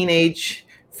their teenage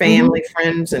family,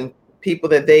 friends, and people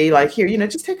that they like here,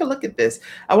 just take a look at this.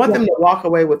 I want them to walk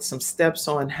away with some steps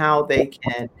on how they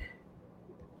can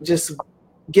just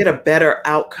get a better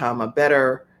outcome, a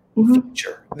better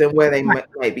future than where they might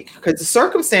be, because the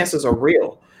circumstances are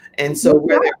real. And so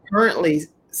where they're currently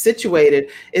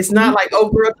situated, it's not like, oh,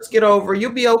 girl, just get over,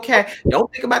 you'll be okay.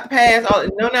 Don't think about the past. Oh,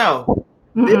 no.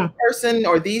 This person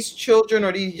or these children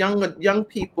or these young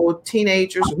people,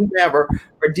 teenagers, whoever,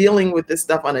 are dealing with this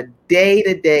stuff on a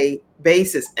day-to-day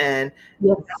basis, and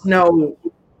no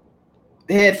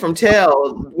head from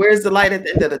tail. Where's the light at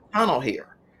the end of the tunnel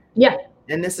here? Yeah.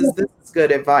 And this is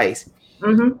good advice.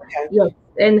 Okay. Yeah.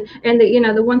 And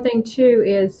the one thing too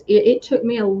is it took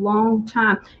me a long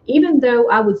time, even though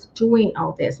I was doing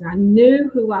all this and I knew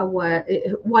who I was,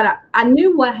 I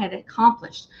knew what I had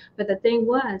accomplished. But the thing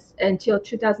was, until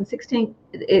 2016,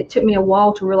 it took me a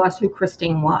while to realize who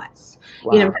Christine was.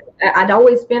 Wow. I'd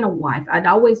always been a wife. I'd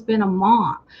always been a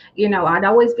mom. I'd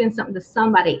always been something to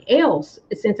somebody else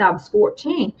since I was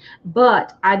 14.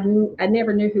 But I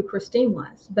never knew who Christine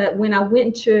was. But when I went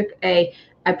and took a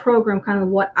a program kind of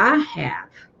what I have,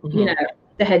 you know,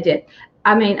 that had did.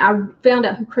 I mean, I found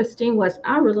out who Christine was.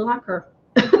 I really like her.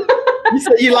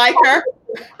 You like her?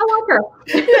 I like her.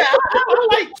 Yeah, I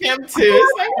like Kim too.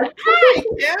 It's like, hi,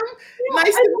 Kim.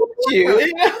 Nice to meet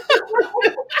you.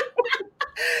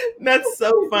 That's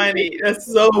so funny. That's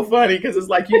so funny because it's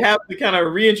like you have to kind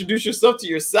of reintroduce yourself to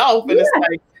yourself, and it's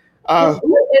like, hi,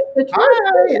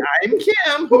 I'm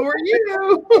Kim. Who are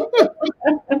you?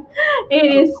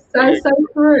 It is so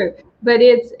true. But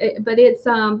it's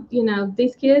you know,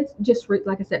 these kids just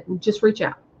like I said, just reach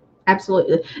out.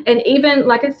 Absolutely. And even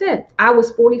like I said, I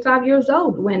was 45 years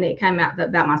old when it came out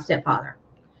about my stepfather.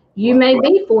 You may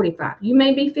be 45, you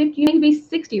may be 50, you may be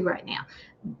 60 right now,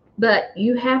 but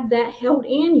you have that held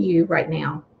in you right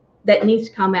now that needs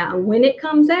to come out. And when it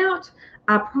comes out,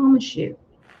 I promise you,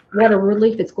 what a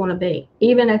relief it's going to be,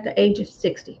 even at the age of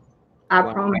 60. I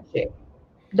promise you.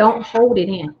 Don't hold it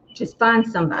in. Just find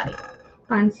somebody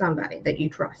that you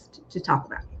trust to talk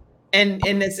about. And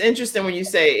it's interesting when you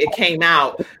say it came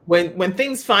out, when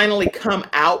things finally come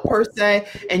out per se,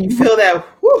 and you feel that,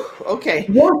 whew, okay,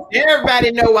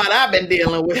 everybody know what I've been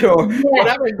dealing with or what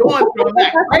I've been going through. I'm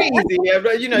not crazy.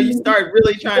 You know, you start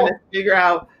really trying to figure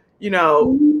out, you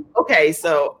know, okay,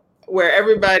 so where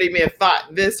everybody may have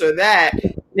thought this or that,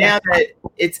 now that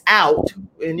it's out,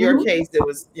 in your case, it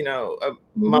was, you know, a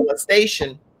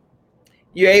molestation,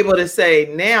 you're able to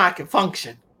say, now I can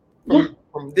function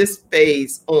from this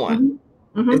phase on.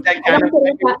 Is that kind of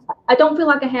I don't feel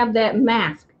like I have that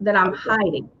mask that I'm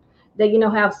hiding. That, you know,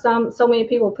 have so many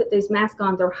people put these masks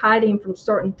on, they're hiding from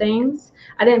certain things.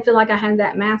 I didn't feel like I had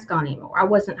that mask on anymore. I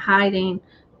wasn't hiding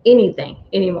anything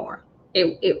anymore.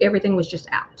 Everything was just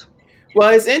out. Well,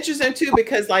 it's interesting too,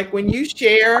 because like when you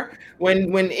share,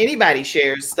 when anybody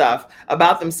shares stuff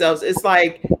about themselves, it's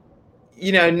like,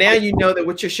 you know, now you know that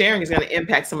what you're sharing is going to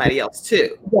impact somebody else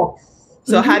too. Yes.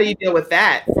 So how do you deal with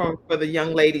that for the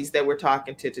young ladies that we're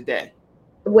talking to today?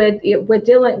 With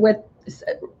dealing with,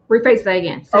 rephrase that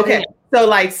again. Okay. So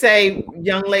like say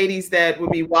young ladies that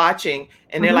would be watching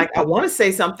and they're like, I want to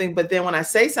say something, but then when I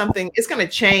say something, it's going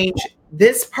to change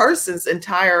this person's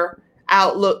entire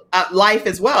outlook, life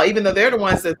as well, even though they're the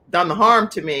ones that done the harm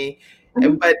to me,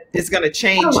 but it's going to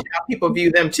change how people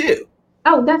view them too.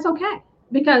 Oh, that's okay.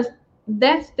 Because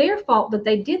that's their fault that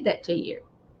they did that to you.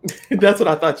 That's what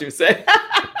I thought you said.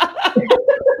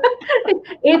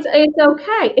 It's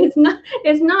okay.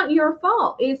 It's not your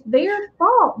fault. It's their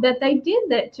fault that they did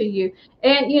that to you.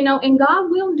 And, you know, and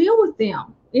God will deal with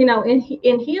them, you know, in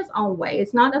his own way.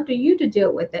 It's not up to you to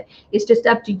deal with it. It's just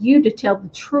up to you to tell the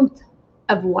truth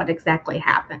of what exactly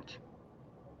happened.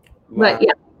 Wow. But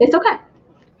yeah, it's okay.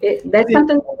 That's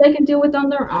something that they can deal with on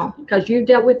their own, because you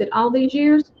dealt with it all these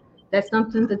years. That's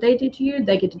something that they did to you.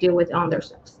 They get to deal with it on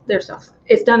themselves.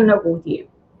 It's done and over with you.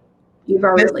 You've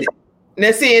already.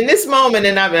 Now, see, in this moment,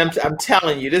 and I'm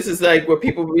telling you, this is like where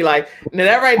people will be like, now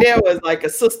that right there was like a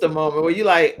sister moment where you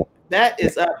like, that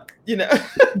is up, you know,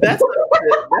 that's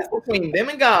between them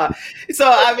and God. So,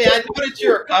 I mean, I know that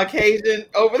you're a Caucasian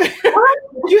over there.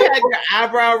 You had your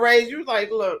eyebrow raised. You was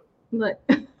like, look. That's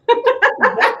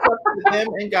up to them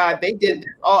and God. They did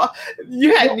this all.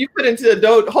 You put into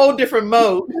a whole different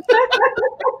mode.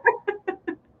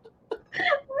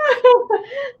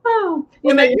 Oh,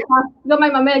 you'll make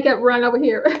my makeup run over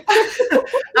here.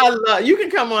 I love. You can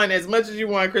come on as much as you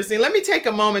want, Christine. Let me take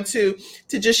a moment to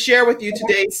just share with you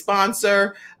today's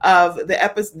sponsor of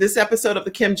this episode of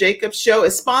the Kim Jacobs Show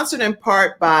is sponsored in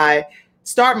part by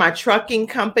Start My Trucking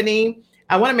Company.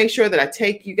 I want to make sure that I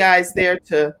take you guys there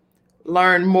to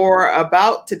learn more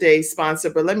about today's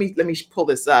sponsor, but let me pull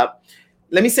this up.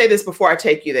 Let me say this before I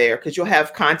take you there, because you'll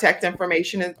have contact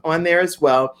information on there as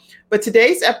well. But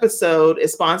today's episode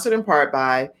is sponsored in part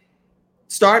by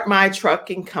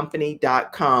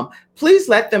StartMyTruckingCompany.com. Please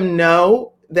let them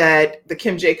know that the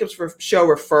Kim Jacobs Show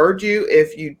referred you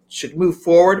if you should move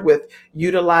forward with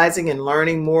utilizing and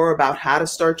learning more about how to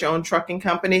start your own trucking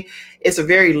company. It's a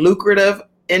very lucrative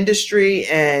industry,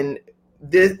 and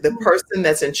the person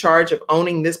that's in charge of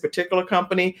owning this particular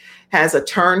company has a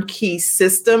turnkey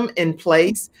system in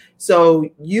place. So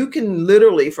you can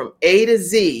literally from A to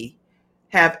Z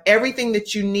have everything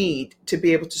that you need to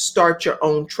be able to start your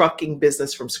own trucking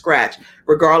business from scratch,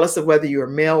 regardless of whether you're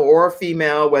male or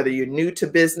female, whether you're new to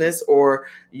business or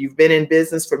you've been in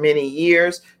business for many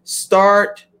years.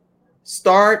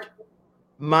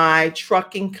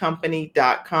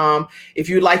 StartMyTruckingCompany.com. If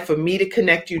you'd like for me to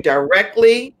connect you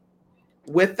directly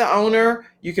with the owner,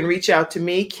 you can reach out to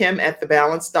me,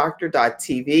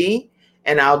 Kim@thebalancedoctor.tv,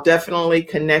 and I'll definitely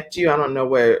connect you. I don't know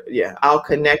where. Yeah, I'll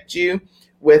connect you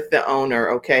with the owner.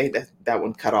 Okay, that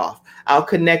one cut off. I'll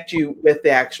connect you with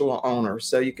the actual owner.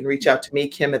 So you can reach out to me,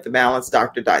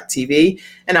 Kim@thebalancedoctor.tv,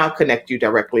 and I'll connect you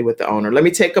directly with the owner. Let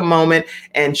me take a moment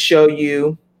and show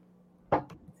you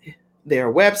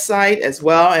their website as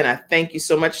well. And I thank you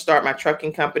so much, Start My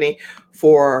Trucking Company,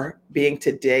 for being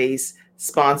today's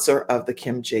sponsor of the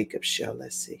Kim Jacobs Show.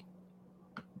 Let's see.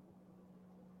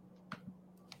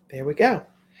 There we go.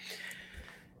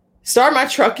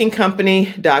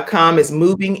 StartMyTruckingCompany.com is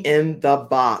moving in the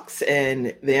box.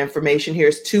 And the information here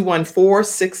is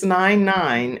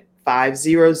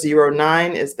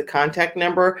 214-699-5009 is the contact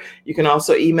number. You can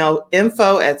also email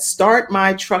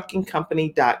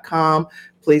info@StartMyTruckingCompany.com.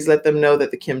 Please let them know that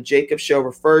the Kim Jacobs Show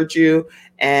referred you.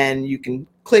 And you can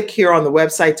click here on the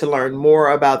website to learn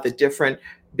more about the different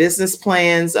business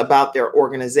plans, about their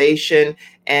organization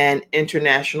and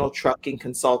International Trucking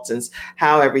Consultants,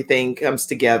 how everything comes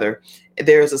together.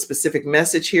 There's a specific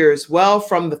message here as well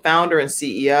from the founder and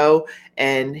CEO,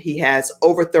 and he has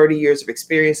over 30 years of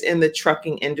experience in the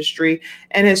trucking industry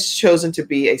and has chosen to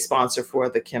be a sponsor for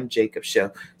the Kim Jacobs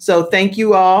Show. So thank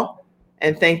you all,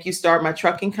 and thank you, Start My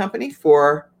Trucking Company,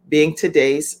 for being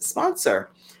today's sponsor.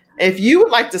 If you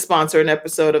would like to sponsor an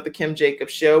episode of the Kim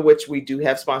Jacobs Show, which we do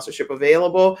have sponsorship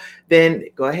available, then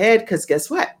go ahead, because guess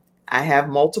what? I have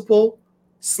multiple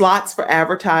slots for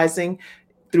advertising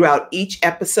throughout each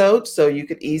episode, so you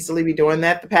could easily be doing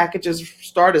that. The packages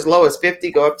start as low as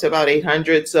 $50, go up to about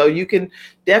 $800, so you can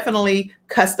definitely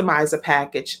customize a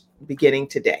package beginning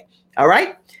today. All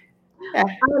right? I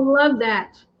love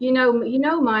that. You know,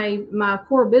 my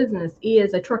core business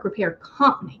is a truck repair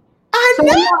company. I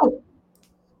know.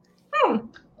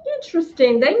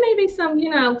 Interesting. They may be some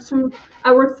a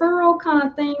referral kind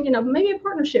of thing, maybe a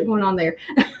partnership going on there.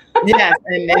 Yes,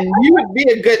 and you would be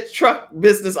a good truck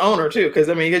business owner too, because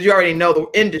you already know the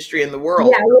industry in the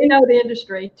world. Yeah, we know the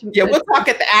industry. Yeah, we'll talk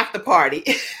at the after party.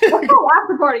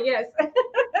 After party, yes.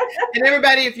 And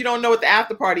everybody, if you don't know what the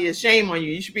after party is, shame on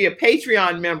you. You should be a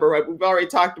Patreon member. Right? We've already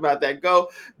talked about that. Go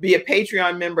be a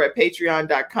Patreon member at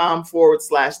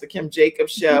patreon.com/The Kim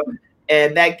Jacobs Show.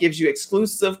 And that gives you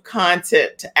exclusive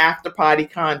content to after party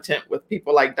content with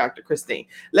people like Dr. Christine.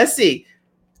 Let's see.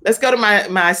 Let's go to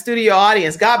my studio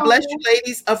audience. God bless you,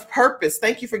 ladies of purpose.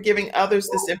 Thank you for giving others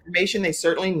this information. They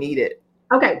certainly need it.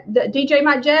 Okay. DJ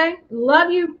Mike J,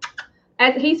 love you.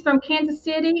 He's from Kansas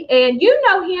City. And you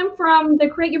know him from the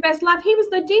Create Your Best Life. He was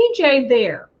the DJ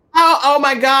there. Oh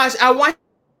my gosh. I want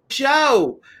to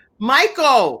show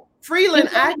Michael Freeland.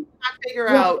 I did not figure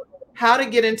out how to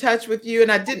get in touch with you,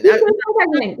 and I didn't.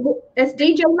 It's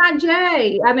DJ Mike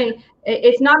J. I mean,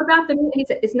 it's not about the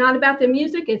music. It's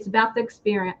about the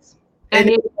experience, and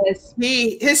it is.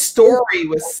 His story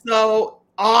was so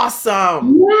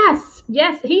awesome.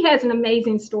 Yes, he has an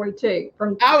amazing story too.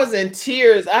 I was in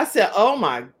tears. I said, "Oh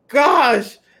my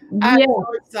gosh!" I'm so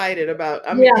excited about.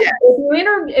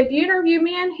 If you interview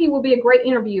men, he will be a great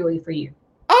interviewee for you.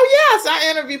 Oh yes, I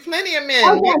interview plenty of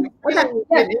men.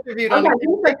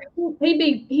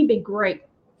 He'd be great.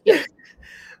 Yes.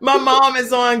 My mom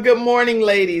is on. Good morning,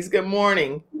 ladies. Good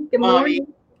morning. Good morning.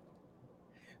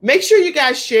 Make sure you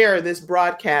guys share this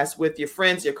broadcast with your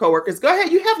friends, your coworkers. Go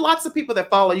ahead. You have lots of people that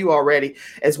follow you already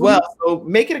as well. So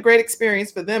make it a great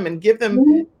experience for them and give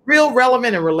them real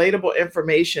relevant and relatable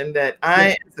information that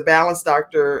I, as the Balanced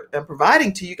Doctor, am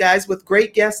providing to you guys with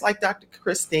great guests like Dr.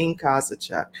 Christine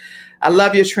Kozachuk. I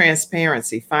love your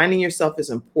transparency. Finding yourself is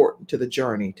important to the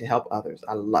journey to help others.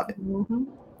 I love it.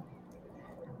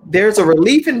 There's a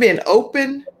relief in being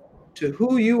open to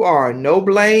who you are. No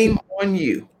blame on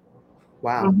you.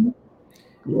 Wow.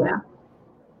 Yeah.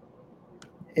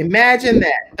 Imagine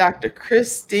that, Dr.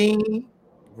 Christine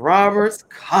Roberts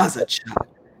Kozachuk.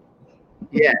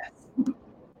 Yes.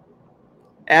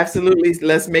 Absolutely.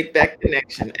 Let's make that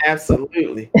connection.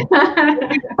 Absolutely.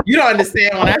 You don't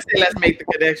understand when I say let's make the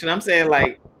connection. I'm saying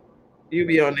like you'll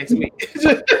be on next week. You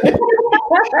don't have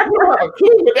a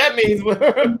clue what that means.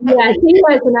 Yeah, he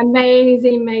has an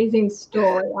amazing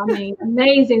story. I mean,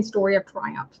 amazing story of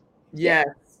triumph. Yes.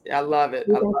 I love it.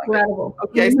 Incredible.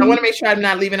 Okay, so I want to make sure I'm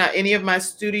not leaving out any of my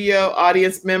studio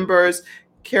audience members.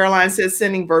 Caroline says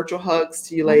sending virtual hugs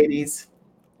to you ladies.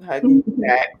 Hug you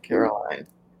back, Caroline.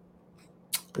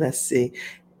 Let's see.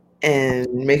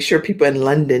 And make sure people in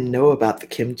London know about the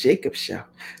Kim Jacobs Show.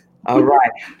 All right.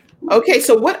 Okay,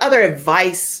 so what other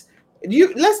advice?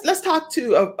 Let's talk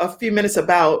to a few minutes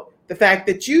about the fact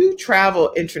that you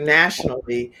travel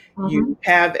internationally. You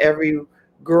have Every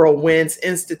Girl Wins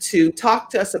Institute.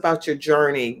 Talk to us about your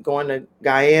journey going to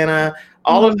Guyana,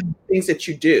 all of the things that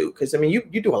you do. Because, I mean, you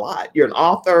do a lot. You're an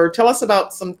author. Tell us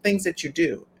about some things that you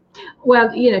do.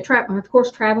 Well, you know, of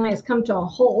course, traveling has come to a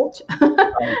halt,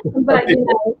 but you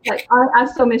know, like I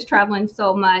still miss traveling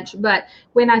so much. But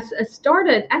when I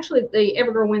started, actually, the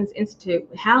Every Girl Wins Institute,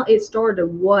 how it started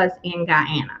was in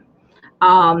Guyana.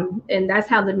 And that's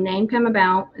how the name came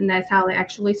about, and that's how it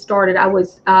actually started. I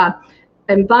was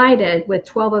invited with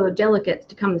 12 other delegates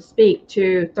to come and speak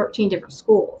to 13 different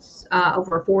schools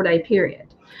over a 4-day period.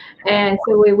 And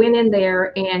so we went in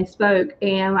there and spoke,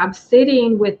 and I'm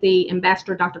sitting with the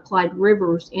ambassador, Dr. Clyde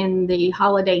Rivers, in the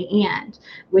Holiday Inn,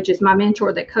 which is my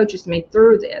mentor that coaches me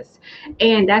through this.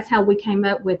 And that's how we came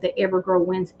up with the Every Girl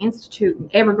Wins Institute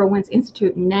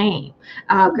name,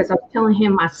 because I was telling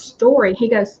him my story. He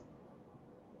goes,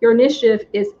 "Your initiative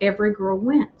is Every Girl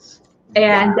Wins."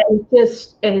 And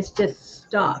it's just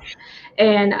stuck.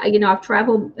 And, you know, I've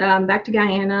traveled back to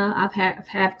Guyana. I've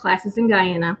had classes in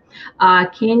Guyana.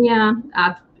 Kenya,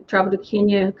 I've traveled to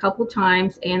Kenya a couple of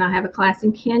times, and I have a class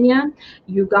in Kenya.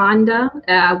 Uganda,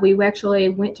 we actually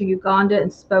went to Uganda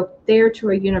and spoke there to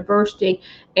a university.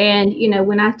 And, you know,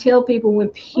 when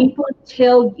people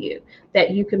tell you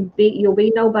that you'll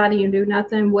be nobody and do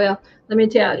nothing, well, let me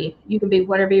tell you, you can be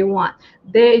whatever you want.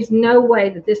 There's no way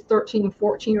that this 13 and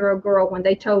 14-year-old girl, when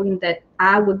they told me that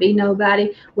I would be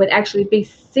nobody, would actually be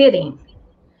sitting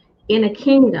in a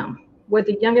kingdom with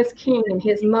the youngest king and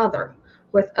his mother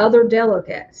with other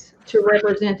delegates to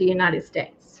represent the United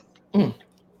States and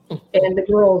the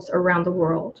girls around the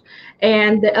world.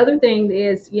 And the other thing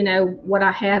is, you know, what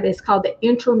I have is called the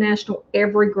International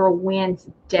Every Girl Wins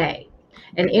Day.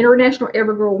 And International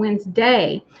Every Girl Wins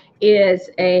Day is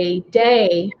a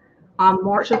day on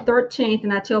March the 13th,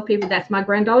 and I tell people that's my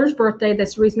granddaughter's birthday.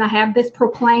 That's the reason I have this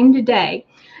proclaimed today.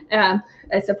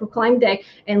 It's a proclaimed day.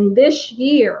 And this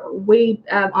year, we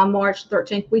on March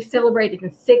 13th, we celebrated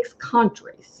in 6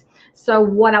 countries. So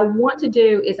what I want to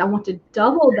do is I want to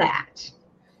double that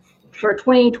for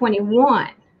 2021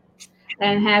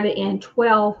 and have it in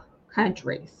 12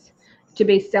 countries to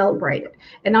be celebrated.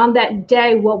 And on that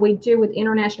day, what we do with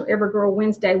International Every Girl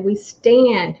Wins Day, we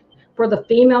stand for the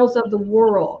females of the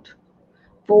world,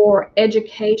 for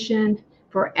education,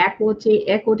 for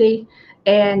equity,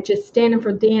 and just standing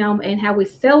for them. And how we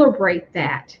celebrate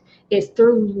that is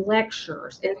through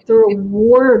lectures and through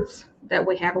awards that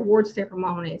we have, award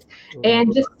ceremonies,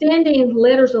 and just sending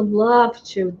letters of love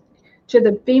to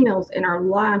the females in our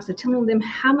lives, and telling them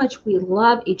how much we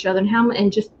love each other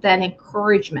and just that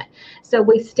encouragement. So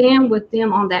we stand with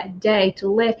them on that day to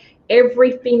let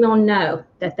every female know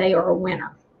that they are a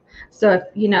winner. So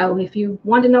if you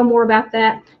want to know more about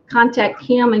that, contact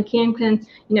Kim, and Kim can,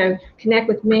 connect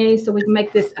with me so we can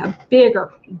make this a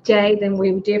bigger day than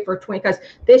we did for 20, because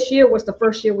this year was the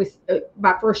first year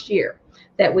my first year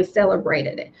that we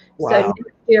celebrated it. Wow. So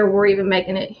next year we're even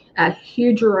making it a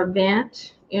huger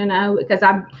event, because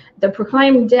the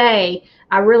Proclaim Day,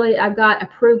 I got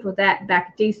approved with that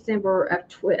back December of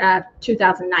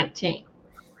 2019.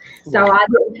 So wow.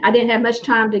 I didn't have much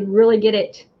time to really get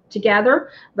it together,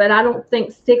 but I don't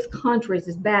think 6 countries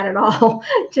is bad at all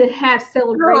to have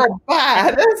celebrations. Oh,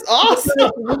 wow, that's awesome.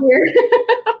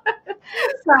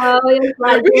 So it's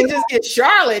like, we can just get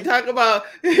Charlotte talk about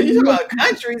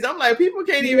countries. I'm like, people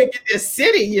can't even get their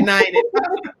city united.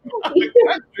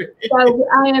 So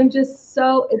I am just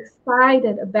so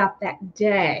excited about that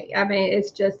day. I mean,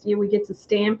 it's just we get to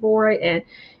stand for it, and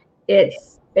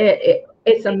it's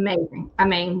amazing. I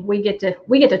mean, we get to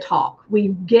talk.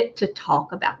 We get to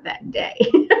talk about that day.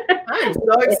 I'm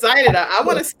so excited. I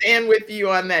want to stand with you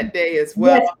on that day as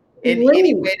well. Yes, in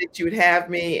any way that you would have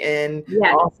me, and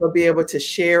also be able to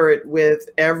share it with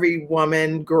every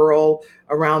woman, girl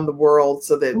around the world,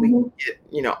 so that we can get,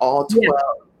 all 12.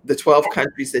 The 12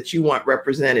 countries that you want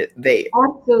represented there.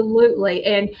 Absolutely.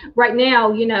 And right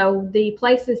now, the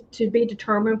places to be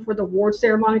determined for the award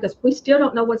ceremony, because we still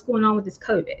don't know what's going on with this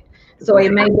COVID. So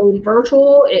it may be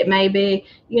virtual. It may be,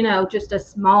 just a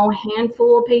small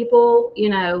handful of people,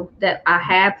 that I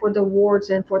have for the awards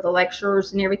and for the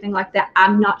lectures and everything like that.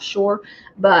 I'm not sure,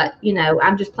 but,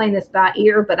 I'm just playing this by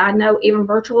ear. But I know even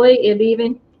virtually, it'll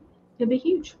be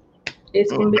huge.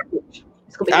 It's going to be huge.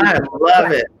 It's going to be huge. I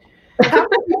love it. How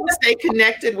can people stay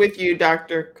connected with you,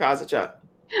 Dr. Kozachuk?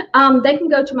 They can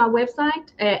go to my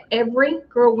website at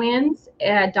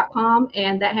everygirlwins.com,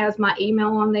 and that has my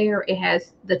email on there. It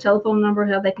has the telephone number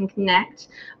how they can connect,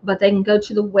 but they can go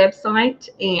to the website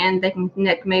and they can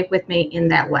connect with me in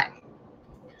that way.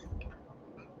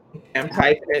 I'm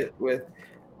typing it with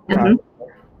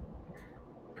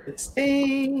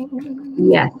Christine.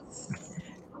 Yes.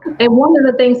 And one of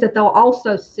the things that they'll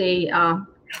also see,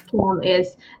 Kim,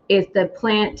 is to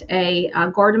plant a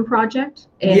garden project,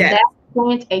 and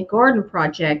Plant a Garden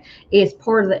project is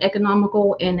part of the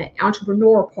economical and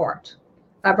entrepreneur part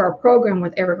of our program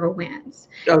with Every Girl Wins.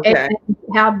 Okay. And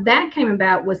how that came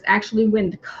about was actually when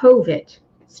the COVID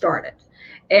started.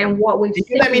 And what we've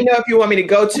seen. Let me know if you want me to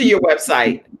go to your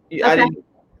website. Okay.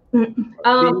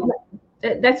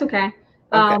 That's okay.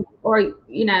 Or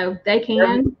they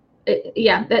can.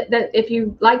 That if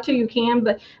you like to, you can.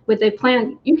 But with a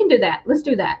plan, you can do that. Let's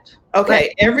do that.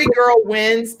 Okay.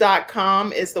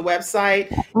 Everygirlwins.com is the website,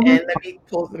 and let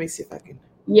me see if I can.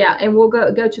 Yeah, and we'll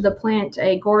go to the Plant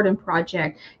a Garden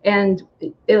project, and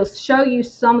it'll show you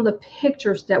some of the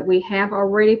pictures that we have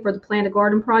already for the Plant a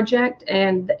Garden project,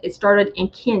 and it started in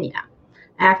Kenya,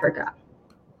 Africa.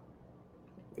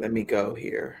 Let me go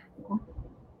here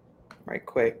right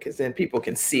quick, because then people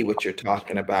can see what you're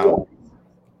talking about.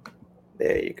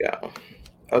 There you go.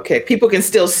 Okay, people can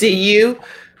still see you,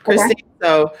 Christine. Okay.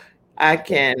 So I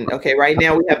can, right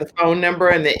now we have the phone number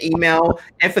and the email.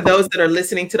 And for those that are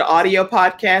listening to the audio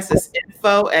podcast, it's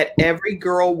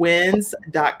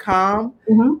info@everygirlwins.com.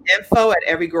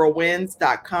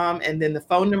 Info@everygirlwins.com. And then the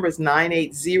phone number is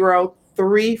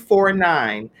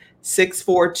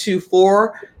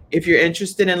 980-349-6424. If you're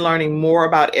interested in learning more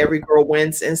about Every Girl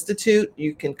Wins Institute,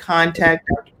 you can contact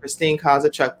Dr. Christine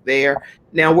Kozachuk there.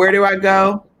 Now, where do I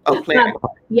go? Oh, Plant a Garden.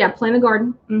 Yeah, Plant a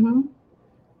Garden.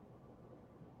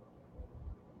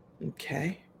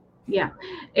 Okay. Yeah.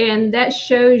 And that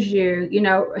shows you,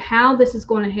 how this is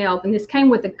going to help. And this came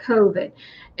with the COVID.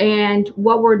 And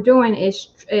what we're doing is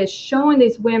showing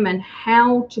these women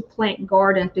how to plant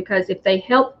gardens, because if they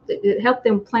help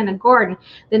them plant a garden,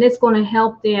 then it's going to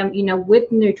help them,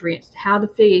 with nutrients, how to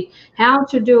feed, how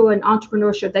to do an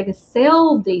entrepreneurship. They can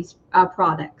sell these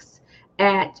products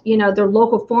at, their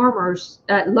local farmers,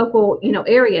 local,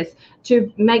 areas,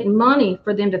 to make money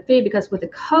for them to feed. Because with the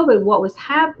COVID, what's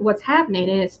happening,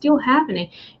 and it's still happening,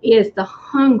 is the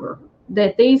hunger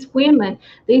that these women,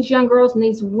 these young girls and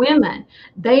these women,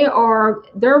 they're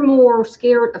more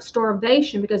scared of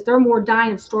starvation, because they're more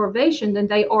dying of starvation than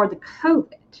they are the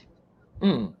COVID.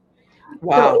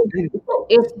 Wow. So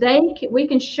if we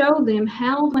can show them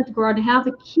how to plant the garden, how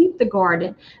to keep the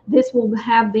garden, this will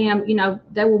have them,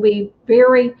 they will be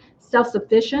very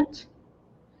self-sufficient.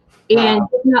 And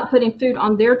not putting food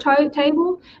on their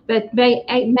table, but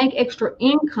make extra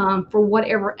income for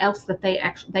whatever else that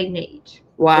they need.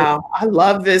 Wow. I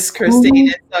love this,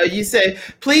 Christine. So you said,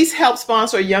 please help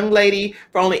sponsor a young lady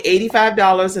for only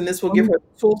 $85, and this will give her the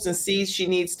tools and seeds she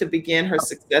needs to begin her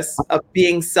success of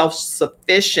being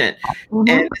self-sufficient. And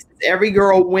this is Every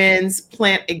Girl Wins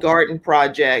Plant a Garden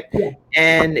project.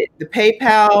 And the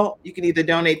PayPal, you can either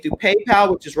donate through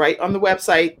PayPal, which is right on the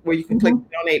website where you can click the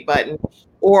donate button,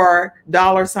 or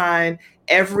 $,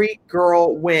 Every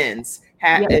Girl Wins.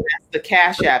 And that's the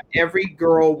Cash App, Every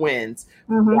Girl Wins.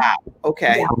 Wow.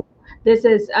 Okay. Yeah. This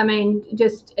is,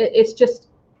 it's just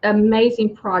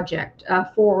amazing project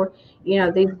for,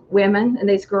 these women and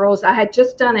these girls. I had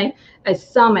just done a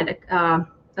summit, I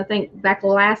think back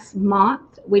last month.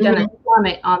 We done a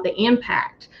summit on the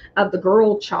impact of the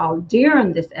girl child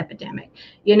during this epidemic,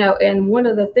 and one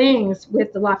of the things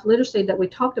with the life literacy that we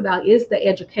talked about is the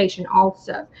education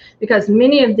also, because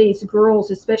many of these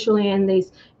girls, especially in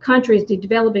these countries, the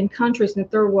developing countries and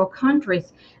third world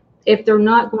countries, if they're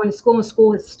not going to school and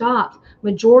school has stopped,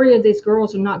 majority of these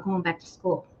girls are not going back to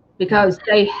school because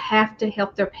they have to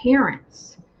help their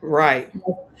parents. Right.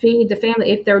 Feed the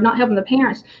family. If they're not helping the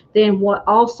parents, then what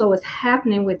also is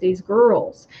happening with these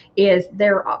girls is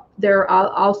there are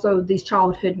also these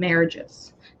childhood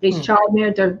marriages. These child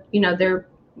marriages,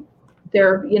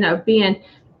 they're being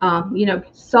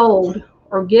sold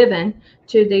or given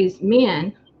to these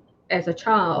men as a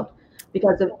child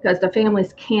because the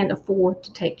families can't afford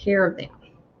to take care of them.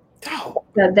 So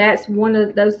that's one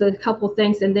of those, a couple of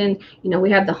things, and then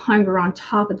we have the hunger on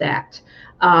top of that.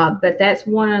 But that's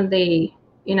one of the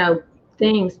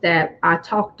things that I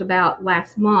talked about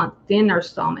last month in our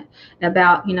summit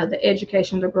about the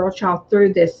education of the girl child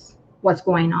through this, what's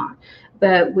going on.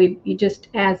 But you just,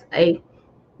 as a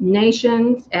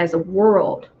nation, as a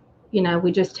world,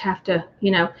 we just have to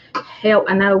help.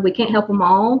 I know we can't help them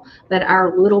all, but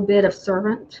our little bit of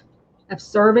serving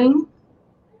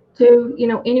to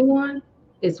anyone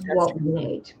is what we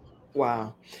need.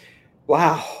 Wow.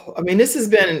 This has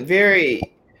been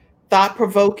very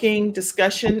thought-provoking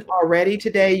discussion already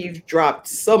today. You've dropped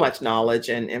so much knowledge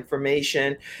and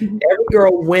information. Every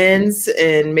Girl Wins,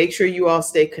 and make sure you all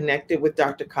stay connected with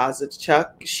Dr.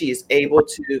 Kozachuk. She is able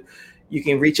to, you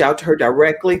can reach out to her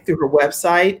directly through her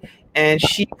website, and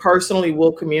she personally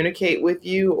will communicate with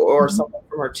you or someone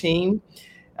from her team.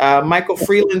 Michael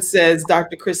Freeland says,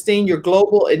 Dr. Christine, your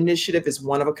global initiative is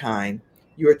one of a kind.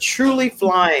 You are truly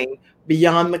flying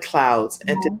beyond the clouds,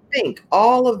 and to think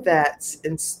all that's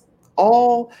in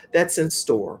store.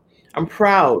 I'm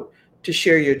proud to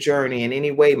share your journey in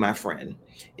any way, my friend.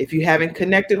 If you haven't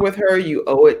connected with her, you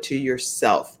owe it to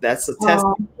yourself. That's a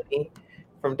testimony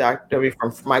from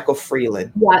Michael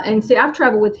Freeland. Yeah, and see, I've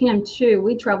traveled with him too.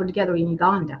 We traveled together in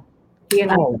Uganda. He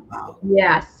and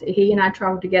Yes, he and I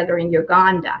traveled together in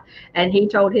Uganda, and he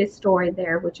told his story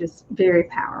there, which is very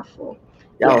powerful.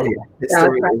 Oh, yeah. His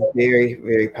story is very,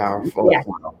 very powerful. Yes.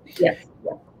 Yes.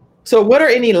 So what are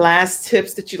any last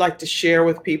tips that you'd like to share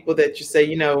with people that you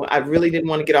say, I really didn't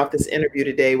want to get off this interview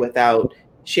today without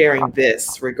sharing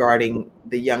this regarding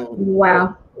the young?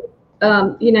 Wow.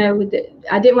 I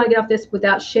didn't want to get off this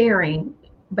without sharing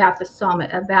about the summit,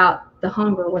 about the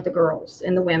hunger with the girls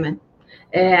and the women.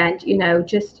 And,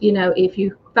 if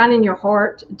you find in your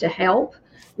heart to help,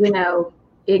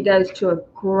 it goes to a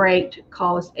great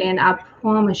cause. And I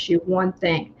promise you one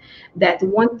thing,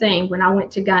 when I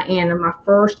went to Guyana, my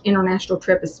first international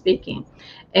trip of speaking,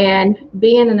 and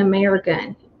being an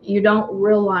American, you don't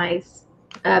realize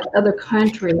of other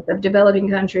countries, of developing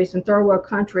countries and third world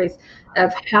countries,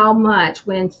 of how much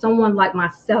when someone like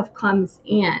myself comes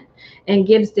in and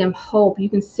gives them hope, you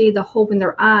can see the hope in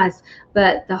their eyes,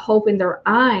 but the hope in their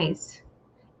eyes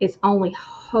is only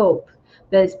hope.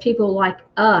 But it's people like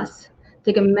us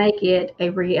that can make it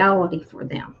a reality for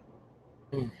them.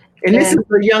 And this is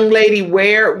a young lady.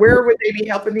 Where would they be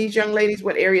helping these young ladies?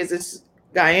 What areas? Is this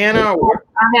Guyana or?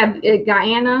 I have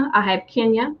Guyana, I have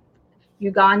Kenya,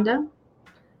 Uganda,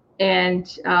 and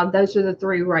those are the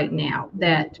three right now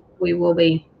that we will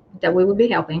be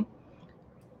helping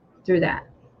through that.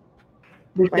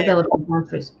 We've developed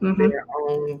their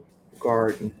own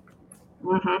garden.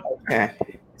 Okay,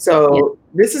 so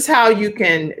this is how you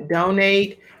can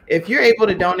donate. If you're able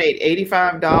to donate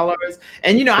 $85,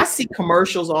 and I see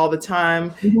commercials all the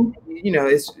time.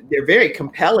 They're very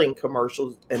compelling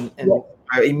commercials, and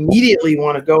I immediately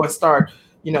want to go and start,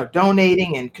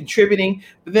 donating and contributing.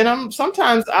 But then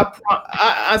sometimes I'm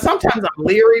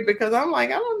leery because I'm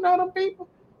like, I don't know them people,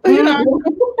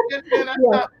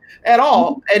 at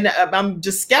all, and I'm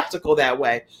just skeptical that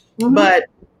way. But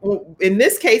in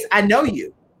this case, I know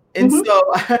you, and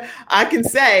so I can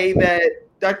say that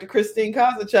Dr. Christine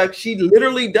Kozachuk, she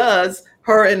literally does,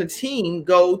 her and the team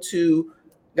go to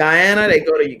Guyana, they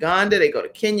go to Uganda, they go to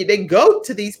Kenya, they go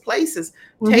to these places,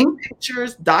 take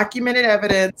pictures, documented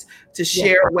evidence to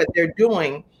share what they're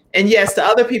doing. And yes, to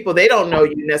other people, they don't know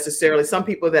you necessarily. Some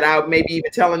people that I may be even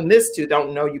telling this to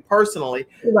don't know you personally.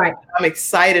 Right. I'm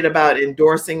excited about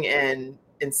endorsing and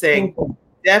saying,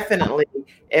 definitely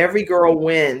Every Girl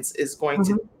Wins is going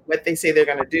to what they say they're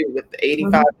going to do with the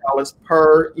 $85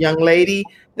 per young lady.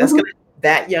 That's going to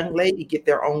that young lady get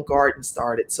their own garden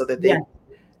started so that they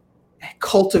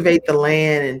cultivate the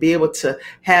land and be able to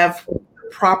have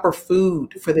proper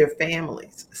food for their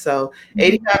families. So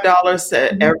 $85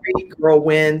 to Every Girl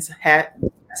Wins. I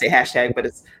say hashtag, but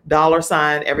it's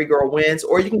 $ Every Girl Wins.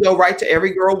 Or you can go right to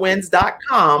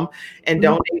everygirlwins.com and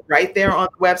donate right there on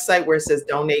the website where it says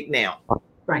donate now.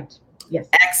 Right. Yes.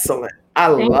 Excellent. I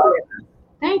love it.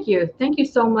 Thank you. Thank you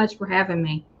so much for having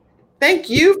me. Thank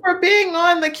you for being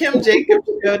on the Kim Jacobs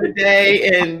Show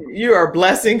today. And you are a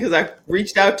blessing because I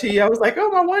reached out to you. I was like, oh,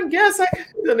 my one guest.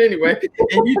 But anyway,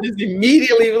 and you just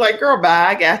immediately were like, girl, bye,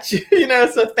 I got you.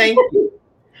 So thank you.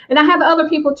 And I have other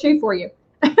people too for you.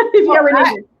 If you ever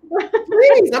need it.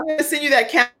 Please, I'm going to send you that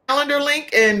calendar link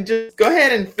and just go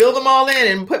ahead and fill them all in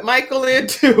and put Michael in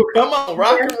too. Come on,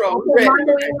 rock and roll.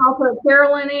 I'll put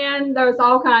Carolyn in. There's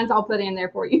all kinds I'll put in there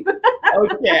for you.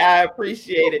 Okay, I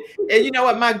appreciate it. And you know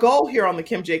what? My goal here on the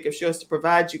Kim Jacobs Show is to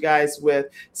provide you guys with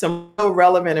some real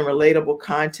relevant and relatable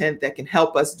content that can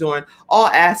help us during all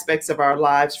aspects of our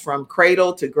lives, from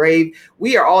cradle to grave.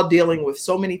 We are all dealing with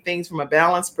so many things from a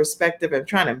balanced perspective and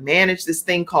trying to manage this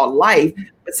thing called life.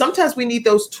 But sometimes we need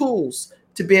those tools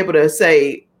to be able to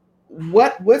say,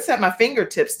 what's at my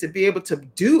fingertips to be able to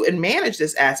do and manage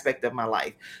this aspect of my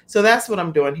life. So that's what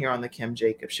I'm doing here on the Kim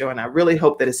Jacobs Show. And I really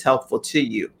hope that it's helpful to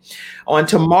you. On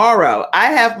tomorrow, I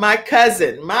have my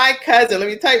cousin, let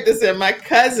me type this in, my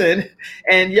cousin.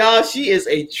 And y'all, she is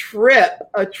a trip,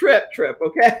 okay?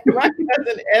 My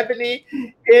cousin, Ebony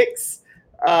Hicks.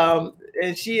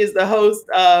 And she is the host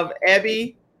of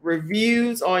Ebby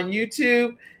Reviews on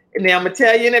YouTube. And now I'm going to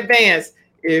tell you in advance,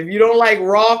 if you don't like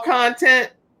raw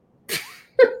content,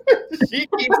 she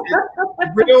keeps it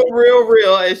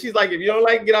real. And she's like, if you don't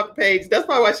like it, get off the page. That's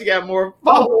probably why she got more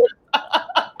followers.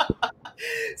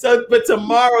 But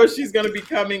tomorrow she's going to be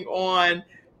coming on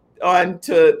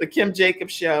to the Kim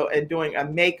Jacobs show and doing a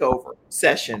makeover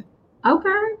session. Okay.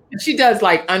 And she does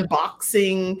like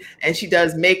unboxing and she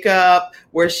does makeup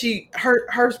where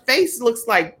her face looks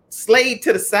like slayed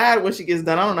to the side when she gets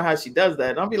done. I don't know how she does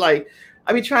that. I'll be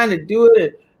trying to do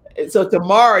it. And so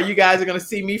tomorrow you guys are going to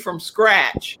see me from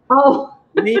scratch. Oh.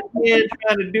 Me and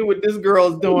trying to do what this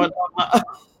girl's doing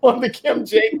on the Kim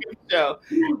Jacobs show.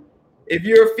 If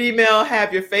you're a female,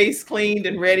 have your face cleaned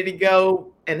and ready to go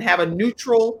and have a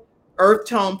neutral earth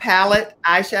tone palette,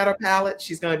 eyeshadow palette.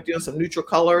 She's going to be doing some neutral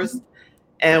colors.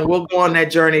 And we'll go on that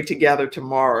journey together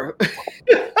tomorrow.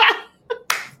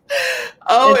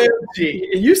 OMG.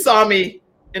 You saw me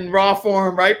in raw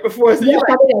form right before. So yes,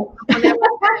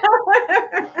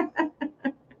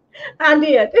 I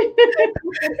did.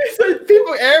 So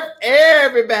people,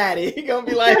 everybody going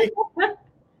to be like,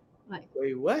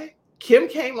 wait, what? Kim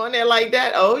came on there like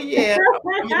that? Oh, yeah.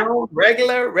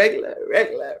 Regular. We're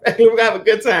going to have a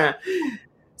good time.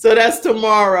 So that's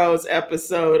tomorrow's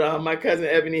episode. My cousin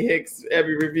Ebony Hicks,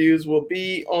 Ebby Reviews, will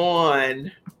be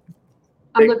on.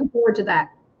 I'm looking forward to that.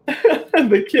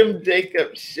 The Kim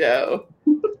Jacobs show.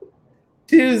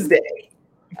 Tuesday.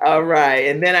 All right.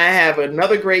 And then I have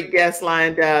another great guest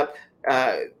lined up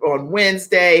on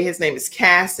Wednesday. His name is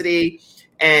Cassidy.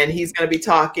 And he's going to be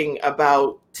talking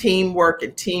about teamwork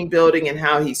and team building and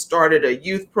how he started a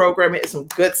youth program. It's some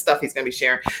good stuff he's going to be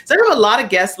sharing. So I have a lot of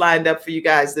guests lined up for you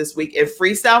guys this week. And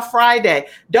Freestyle Friday.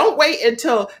 Don't wait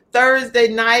until Thursday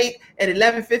night at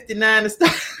 11:59 to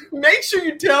start. Make sure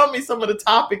you tell me some of the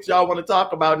topics y'all want to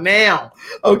talk about now.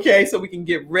 Okay, so we can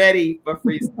get ready for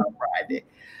Freestyle Friday.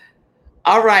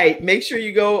 All right, make sure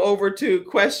you go over to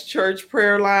Quest Church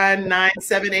prayer line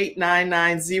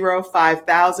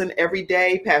 978-990-5000. Every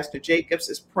day, Pastor Jacobs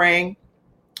is praying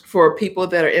for people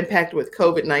that are impacted with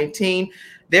COVID-19.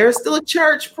 There is still a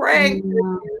church praying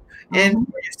in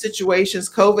situations.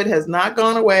 COVID has not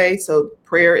gone away, so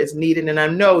prayer is needed. And I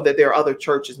know that there are other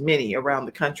churches, many around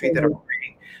the country that are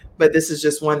praying, but this is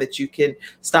just one that you can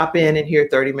stop in and hear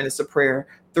 30 minutes of prayer.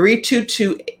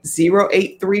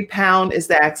 322-083-POUND is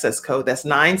the access code. That's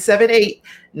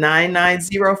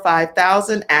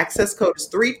 978-990-5000. Access code is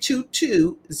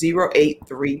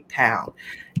 322-083-POUND.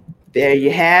 There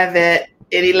you have it.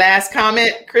 Any last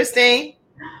comment, Christine?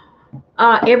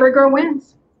 Every girl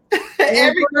wins.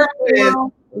 Every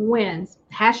girl wins.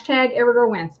 Hashtag every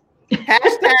girl wins.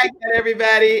 Hashtag that,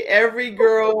 everybody. Every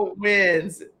girl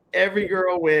wins. Every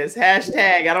girl wins.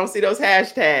 Hashtag. I don't see those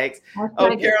hashtags.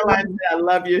 Oh, Caroline, I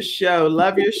love your show.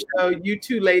 Love your show. You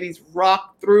two ladies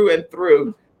rock through and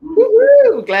through.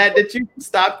 Woo-hoo. Glad that you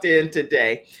stopped in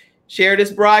today. Share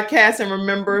this broadcast and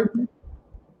remember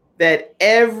that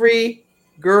every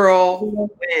girl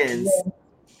wins.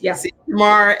 Yeah. See you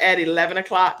tomorrow at 11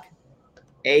 o'clock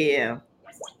a.m.